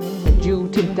 A Jew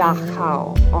to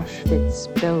Dachau, Auschwitz,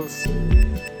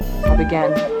 Belsen. I began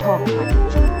to talk like a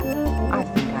Jew. I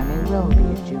think I may well be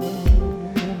a Jew.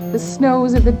 The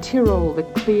snows of the Tyrol, the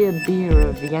clear beer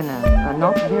of Vienna are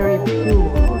not very pure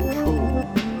or true.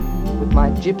 With my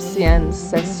gypsy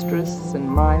ancestress and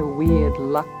my weird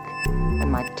luck, and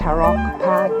my tarot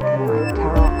pack,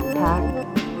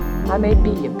 I may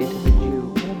be a bit of a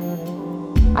Jew.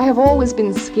 I have always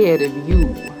been scared of you,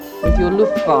 with your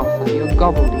Luftwaffe, your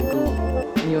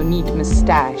gobbledygook, and your neat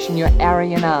moustache, and your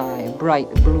Aryan eye, bright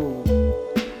blue.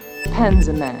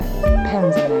 Panzerman,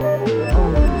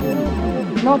 oh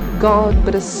you. Not God,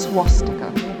 but a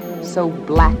swastika, so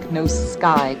black no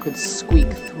sky could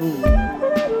squeak through.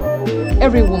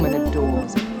 Every woman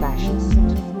adores a fascist,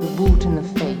 the boot in the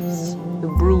face, the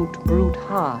brute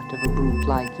heart of a brute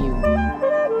like you.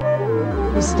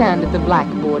 You stand at the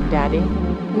blackboard, Daddy,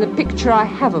 and the picture I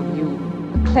have of you,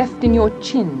 a cleft in your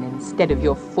chin instead of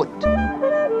your foot.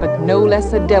 But no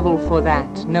less a devil for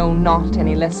that, no, not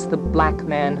any less the black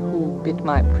man who bit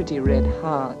my pretty red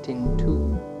heart in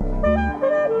two.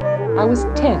 I was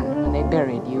 10 when they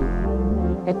buried you.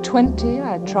 At 20,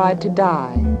 I tried to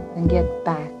die and get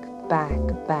back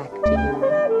to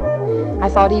you. I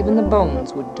thought even the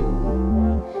bones would do.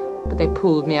 But they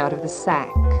pulled me out of the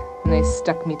sack, and they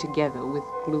stuck me together with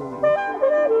glue.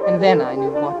 And then I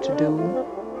knew what to do.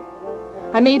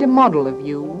 I made a model of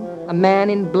you, a man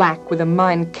in black with a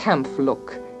Mein Kampf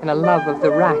look, and a love of the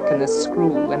rack and the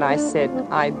screw, and I said,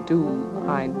 I do.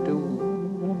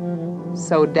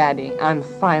 So, Daddy, I'm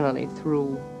finally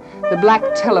through. The black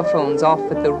telephone's off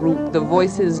at the root, the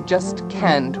voices just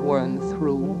can't whirn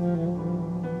through.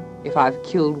 If I've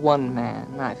killed one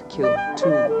man, I've killed two.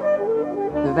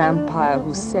 The vampire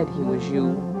who said he was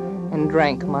you, and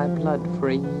drank my blood for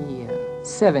a year.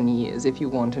 7 years, if you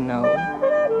want to know.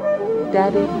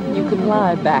 Daddy, you can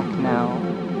lie back now.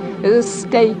 There's a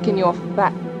stake in your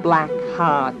fat black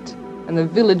heart, and the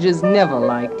villagers never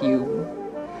liked you.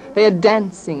 They are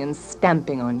dancing and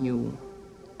stamping on you.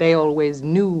 They always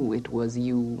knew it was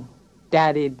you.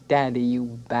 Daddy,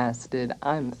 you bastard,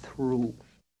 I'm through.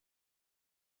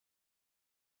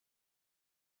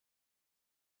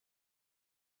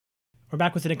 We're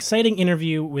back with an exciting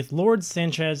interview with Lourdes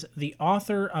Sanchez, the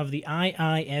author of the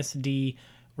IISD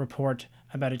report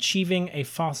about achieving a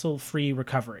fossil-free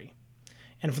recovery.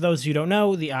 And for those who don't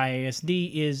know, the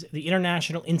IISD is the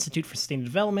International Institute for Sustainable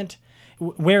Development,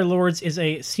 where Lourdes is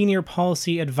a senior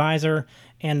policy advisor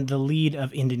and the lead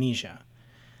of Indonesia.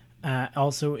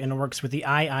 Also works with the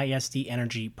IISD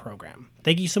Energy Program.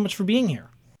 Thank you so much for being here.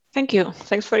 Thank you.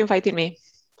 Thanks for inviting me.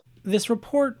 This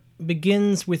report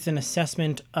begins with an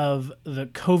assessment of the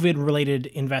COVID-related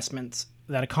investments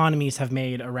that economies have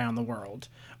made around the world,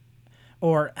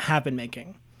 or have been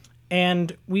making.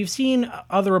 And we've seen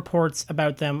other reports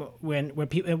about them where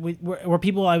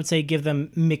people, I would say, give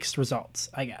them mixed results,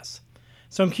 I guess.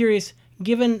 So I'm curious,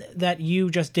 given that you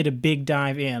just did a big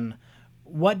dive in,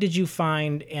 what did you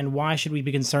find and why should we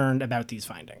be concerned about these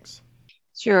findings?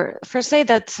 Sure. First, say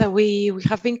that we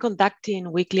have been conducting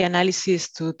weekly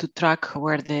analysis to track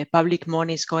where the public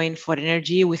money is going for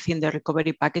energy within the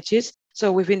recovery packages.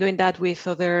 So we've been doing that with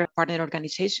other partner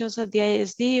organizations at the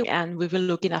IISD, and we've been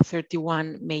looking at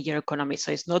 31 major economies.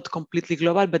 So it's not completely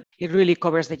global, but it really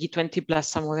covers the G20 plus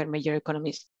some other major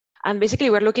economies. And basically,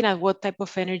 we're looking at what type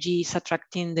of energy is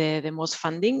attracting the most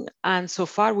funding. And so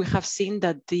far, we have seen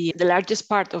that the largest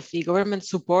part of the government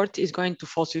support is going to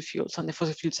fossil fuels and the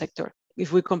fossil fuel sector,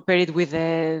 if we compare it with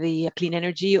the clean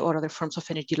energy or other forms of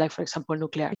energy, like, for example,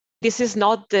 nuclear. This is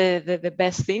not the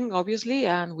best thing, obviously,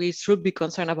 and we should be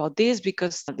concerned about this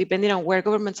because depending on where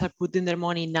governments are putting their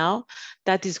money now,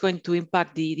 that is going to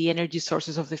impact the energy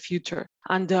sources of the future.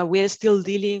 And we are still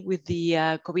dealing with the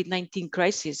COVID-19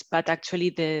 crisis, but actually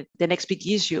the next big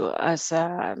issue, as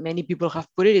many people have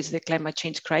put it, is the climate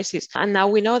change crisis. And now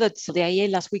we know that the IEA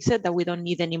last week said that we don't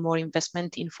need any more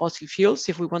investment in fossil fuels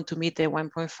if we want to meet the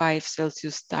 1.5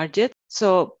 Celsius target.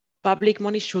 So public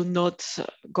money should not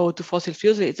go to fossil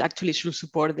fuels. It actually should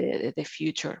support the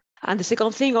future. And the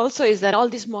second thing also is that all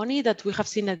this money that we have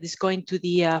seen that is going to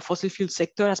the fossil fuel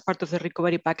sector as part of the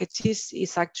recovery packages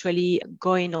is actually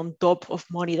going on top of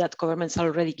money that governments are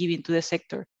already giving to the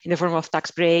sector in the form of tax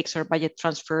breaks or budget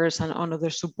transfers and on other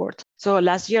support. So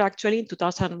last year, actually, in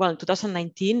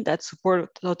 2019, that support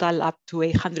totaled up to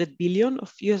 $800 billion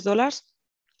of US dollars.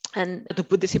 And to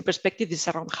put this in perspective, this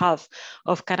is around half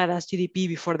of Canada's GDP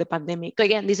before the pandemic. So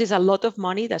again, this is a lot of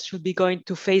money that should be going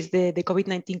to face the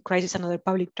COVID-19 crisis and other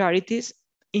public priorities,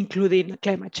 including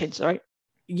climate change, right?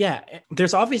 Yeah,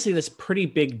 there's obviously this pretty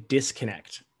big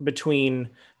disconnect between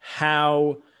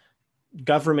how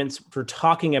governments were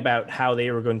talking about how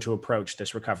they were going to approach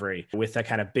this recovery with that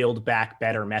kind of build back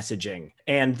better messaging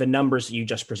and the numbers that you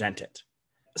just presented.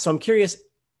 So I'm curious,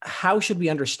 how should we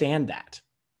understand that?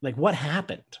 Like, what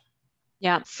happened?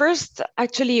 Yeah, first,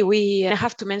 actually, we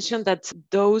have to mention that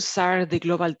those are the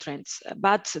global trends,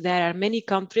 but there are many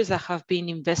countries that have been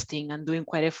investing and doing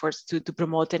quite efforts to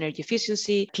promote energy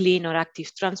efficiency, clean or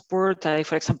active transport,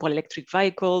 for example, electric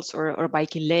vehicles or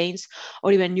biking lanes,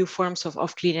 or even new forms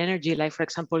of clean energy, like, for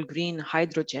example, green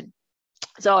hydrogen.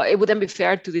 So it wouldn't be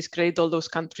fair to discredit all those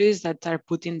countries that are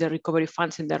putting the recovery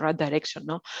funds in the right direction,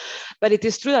 no? But it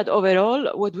is true that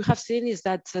overall, what we have seen is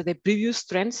that the previous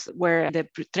trends, where the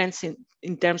trends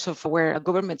in terms of where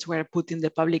governments were putting the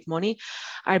public money,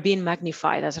 are being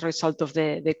magnified as a result of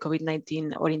the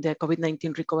COVID-19 or in the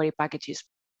COVID-19 recovery packages.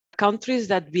 Countries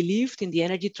that believed in the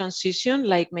energy transition,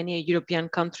 like many European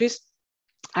countries,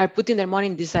 are putting their money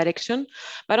in this direction.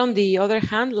 But on the other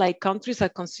hand, like countries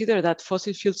that consider that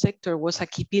fossil fuel sector was a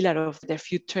key pillar of their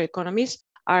future economies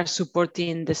are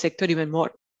supporting the sector even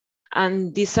more.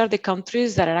 And these are the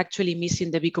countries that are actually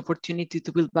missing the big opportunity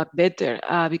to build back better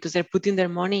because they're putting their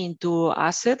money into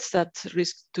assets that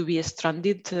risk to be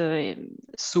stranded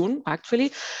soon,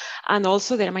 actually. And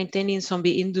also they're maintaining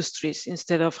zombie industries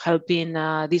instead of helping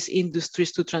these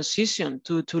industries to transition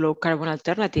to low carbon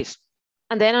alternatives.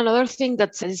 And then another thing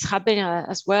that is happening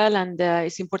as well, and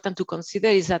it's important to consider,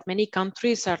 is that many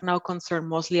countries are now concerned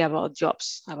mostly about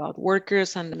jobs, about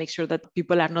workers, and make sure that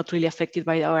people are not really affected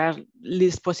by, or are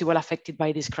least possible affected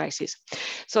by this crisis.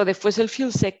 So the fossil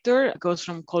fuel sector goes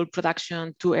from coal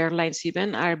production to airlines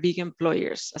even, are big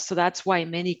employers. So that's why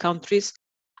many countries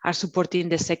are supporting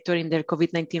the sector in their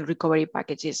COVID-19 recovery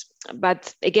packages.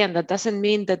 But again, that doesn't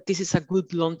mean that this is a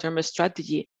good long-term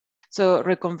strategy. So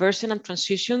reconversion and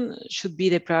transition should be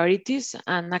the priorities.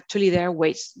 And actually there are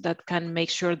ways that can make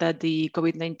sure that the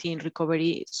COVID-19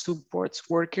 recovery supports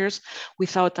workers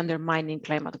without undermining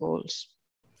climate goals.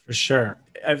 For sure.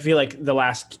 I feel like the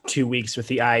last 2 weeks with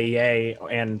the IEA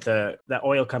and the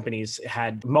oil companies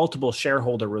had multiple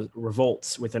shareholder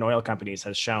revolts within oil companies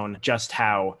has shown just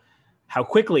how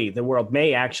quickly the world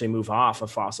may actually move off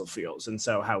of fossil fuels. And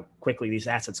so how quickly these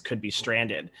assets could be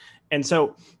stranded. And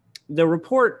so the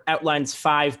report outlines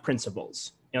 5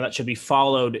 principles, that should be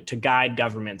followed to guide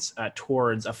governments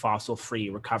towards a fossil-free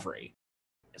recovery.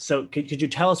 So could you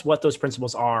tell us what those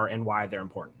principles are and why they're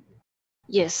important?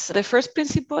 Yes, the first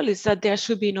principle is that there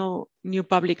should be no new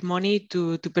public money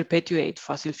to perpetuate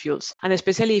fossil fuels, and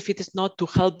especially if it is not to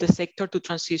help the sector to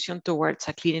transition towards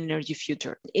a clean energy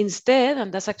future. Instead,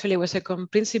 and that's actually a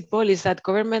second principle, is that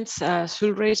governments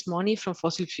should raise money from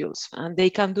fossil fuels, and they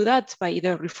can do that by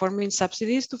either reforming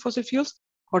subsidies to fossil fuels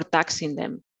or taxing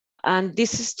them. And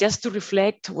this is just to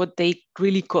reflect what they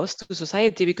really cost to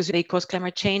society, because they cause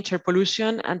climate change or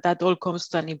pollution, and that all comes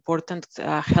to an important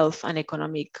health and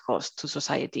economic cost to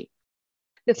society.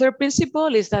 The third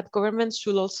principle is that governments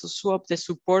should also swap the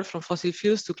support from fossil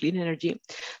fuels to clean energy.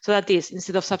 So that is,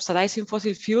 instead of subsidizing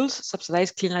fossil fuels,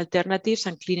 subsidize clean alternatives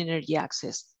and clean energy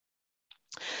access.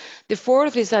 The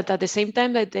fourth is that at the same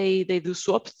time that they do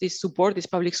swap this support, this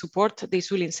public support, this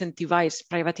will incentivize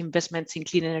private investments in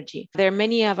clean energy. There are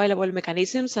many available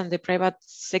mechanisms, and the private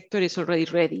sector is already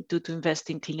ready to invest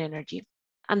in clean energy.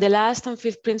 And the last and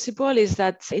fifth principle is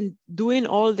that in doing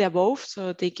all the above,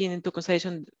 so taking into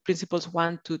consideration principles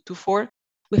 1 to 4,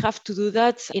 we have to do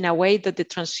that in a way that the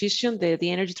transition, the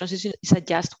energy transition, is a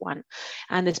just one,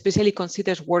 and especially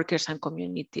considers workers and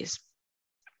communities.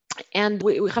 And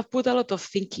we have put a lot of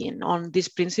thinking on these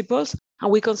principles,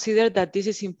 and we consider that this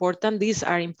is important. These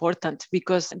are important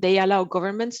because they allow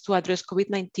governments to address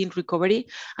COVID-19 recovery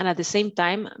and at the same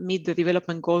time meet the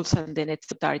development goals and the net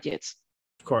targets.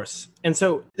 Of course. And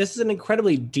so this is an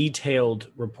incredibly detailed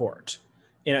report.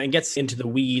 It gets into the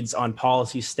weeds on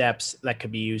policy steps that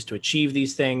could be used to achieve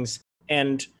these things.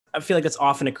 And I feel like that's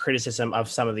often a criticism of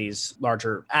some of these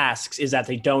larger asks, is that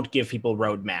they don't give people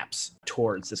roadmaps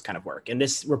towards this kind of work. And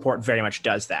this report very much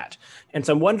does that. And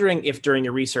so I'm wondering if during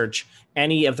your research,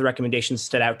 any of the recommendations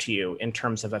stood out to you in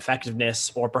terms of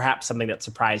effectiveness, or perhaps something that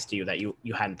surprised you that you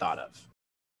hadn't thought of.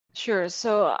 Sure.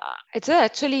 So it's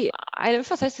actually, I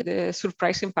emphasize the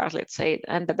surprising part, let's say,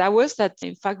 and that was that,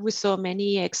 in fact, we saw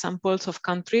many examples of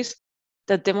countries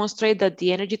that demonstrate that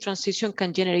the energy transition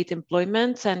can generate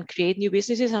employment and create new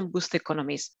businesses and boost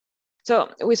economies. So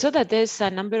we saw that there's a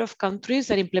number of countries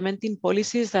that are implementing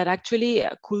policies that actually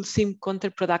could seem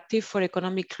counterproductive for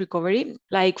economic recovery,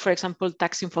 like, for example,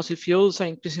 taxing fossil fuels or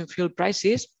increasing fuel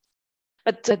prices.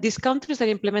 But these countries that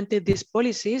implemented these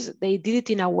policies, they did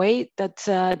it in a way that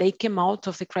they came out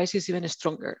of the crisis even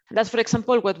stronger. That's, for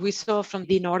example, what we saw from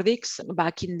the Nordics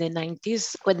back in the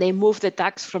 90s when they moved the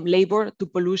tax from labor to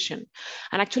pollution.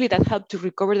 And actually that helped to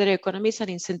recover their economies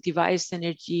and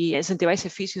incentivize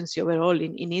efficiency overall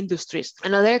in industries.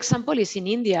 Another example is in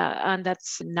India, and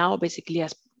that's now basically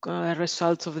as a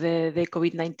result of the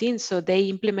COVID-19. So they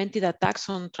implemented a tax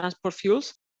on transport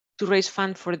fuels to raise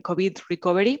funds for COVID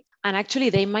recovery. And actually,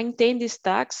 they maintained this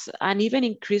tax and even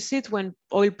increased it when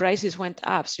oil prices went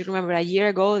up. So you remember a year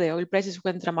ago, the oil prices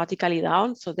went dramatically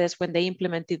down. So that's when they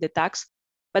implemented the tax.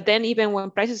 But then even when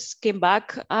prices came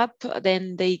back up,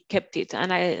 then they kept it.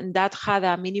 And that had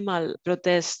a minimal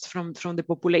protest from the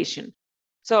population.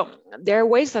 So there are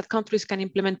ways that countries can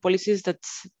implement policies that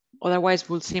otherwise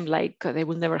would seem like they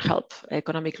will never help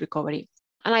economic recovery.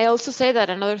 And I also say that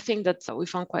another thing that we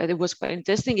found quite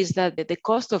interesting is that the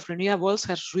cost of renewables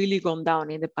has really gone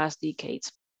down in the past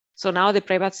decades. So now the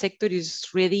private sector is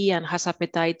ready and has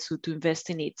appetite to invest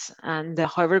in it. And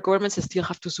however, governments still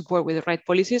have to support with the right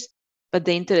policies, but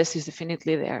the interest is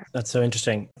definitely there. That's so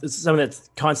interesting. This is something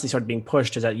that's constantly sort of being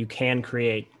pushed, is that you can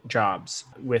create jobs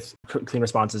with clean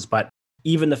responses, but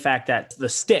even the fact that the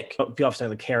stick, people often say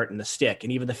the carrot and the stick,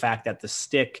 and even the fact that the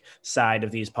stick side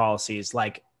of these policies,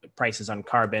 like prices on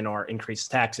carbon or increased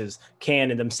taxes,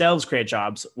 can in themselves create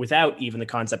jobs without even the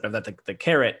concept of that the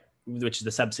carrot, which is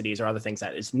the subsidies or other things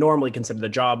that is normally considered the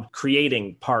job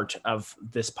creating part of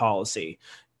this policy.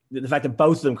 The fact that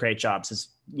both of them create jobs is,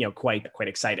 quite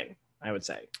exciting, I would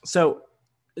say. So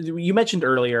you mentioned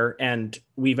earlier, and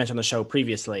we mentioned on the show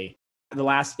previously, the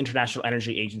last International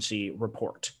Energy Agency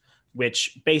report,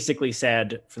 which basically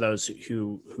said, for those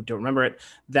who don't remember it,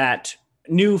 that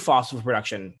new fossil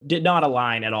production did not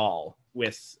align at all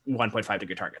with 1.5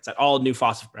 degree targets. That all new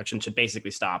fossil production should basically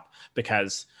stop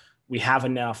because we have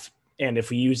enough, and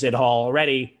if we use it all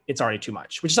already, it's already too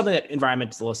much, which is something that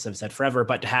environmentalists have said forever,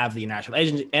 but to have the National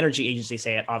Energy Agency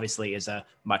say it obviously is a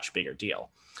much bigger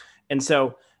deal. And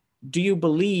so do you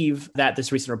believe that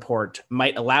this recent report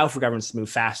might allow for governments to move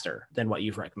faster than what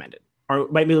you've recommended? Or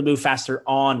might be able to move faster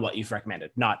on what you've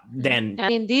recommended, not then.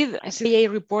 And indeed, the IEA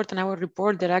report and our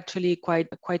report, they're actually quite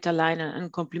aligned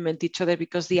and complement each other,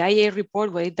 because the IEA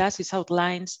report, what it does is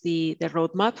outlines the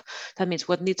roadmap. That means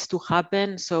what needs to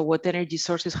happen, so what energy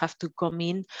sources have to come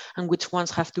in and which ones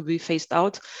have to be phased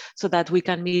out so that we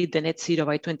can meet the net zero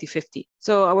by 2050.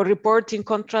 So our report, in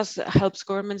contrast, helps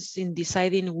governments in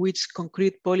deciding which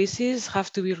concrete policies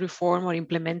have to be reformed or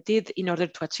implemented in order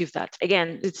to achieve that.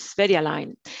 Again, it's very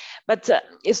aligned. But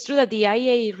it's true that the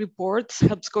IEA report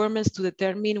helps governments to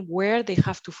determine where they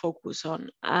have to focus on.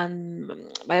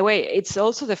 And by the way, it's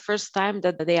also the first time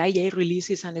that the IEA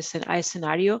releases a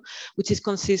scenario which is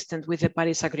consistent with the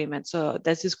Paris Agreement. So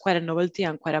this is quite a novelty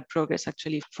and quite a progress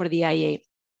actually for the IEA.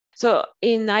 So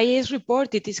in IEA's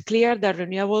report, it is clear that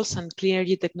renewables and clean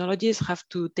energy technologies have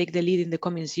to take the lead in the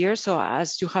coming years. So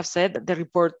as you have said, the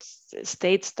report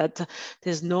states that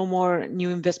there's no more new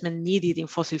investment needed in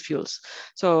fossil fuels.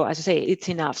 So as I say, it's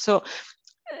enough. So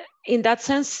in that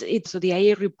sense, so the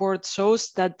IEA report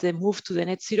shows that the move to the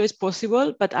net zero is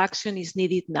possible, but action is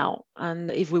needed now,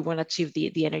 and if we want to achieve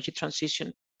the energy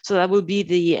transition. So that will be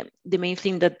the main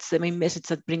thing, that's the main message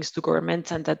that brings to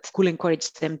government, and that could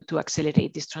encourage them to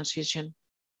accelerate this transition.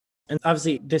 And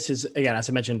obviously, this is, again, as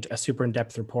I mentioned, a super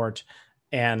in-depth report,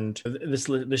 and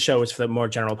the show is for the more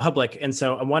general public. And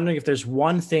so I'm wondering if there's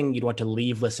one thing you'd want to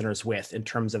leave listeners with in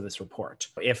terms of this report.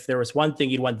 If there was one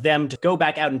thing you'd want them to go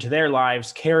back out into their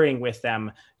lives, carrying with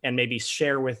them, and maybe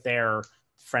share with their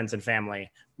friends and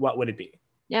family, what would it be?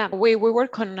 Yeah, we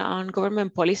work on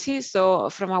government policy. So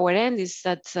from our end is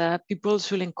that people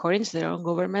should encourage their own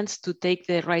governments to take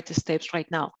the right steps right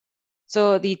now.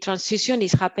 So the transition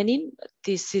is happening.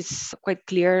 This is quite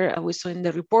clear, we saw in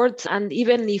the report. And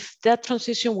even if that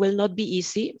transition will not be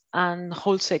easy, and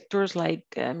whole sectors like,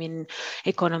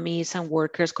 economies and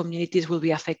workers, communities will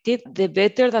be affected, the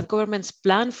better that governments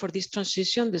plan for this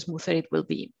transition, the smoother it will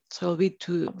be. So it'll be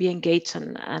to be engaged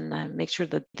and make sure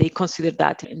that they consider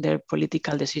that in their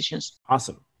political decisions.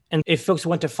 Awesome. And if folks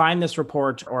want to find this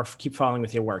report or keep following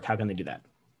with your work, how can they do that?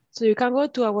 So you can go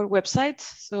to our website,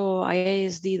 so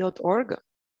iasd.org,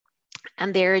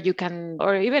 and there you can,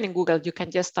 or even in Google, you can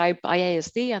just type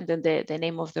IISD and then the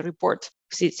name of the report.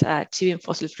 It's Achieving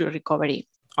Fossil Fuel Recovery.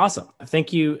 Awesome.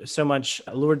 Thank you so much,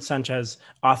 Lourdes Sanchez,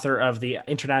 author of the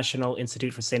International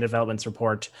Institute for Sustainable Development's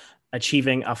report,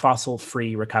 Achieving a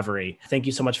Fossil-Free Recovery. Thank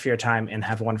you so much for your time and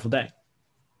have a wonderful day.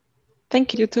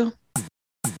 Thank you, too.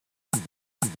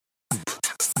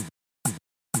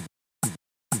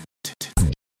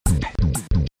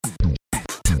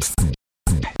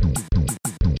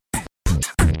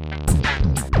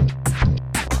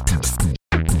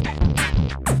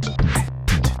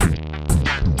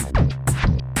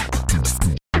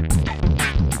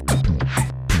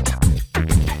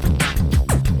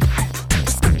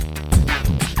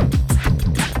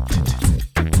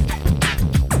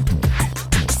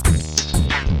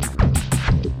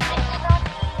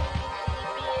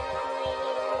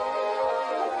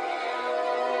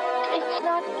 It's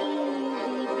not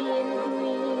easy being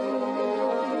green.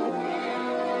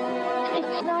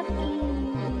 It's not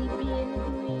easy.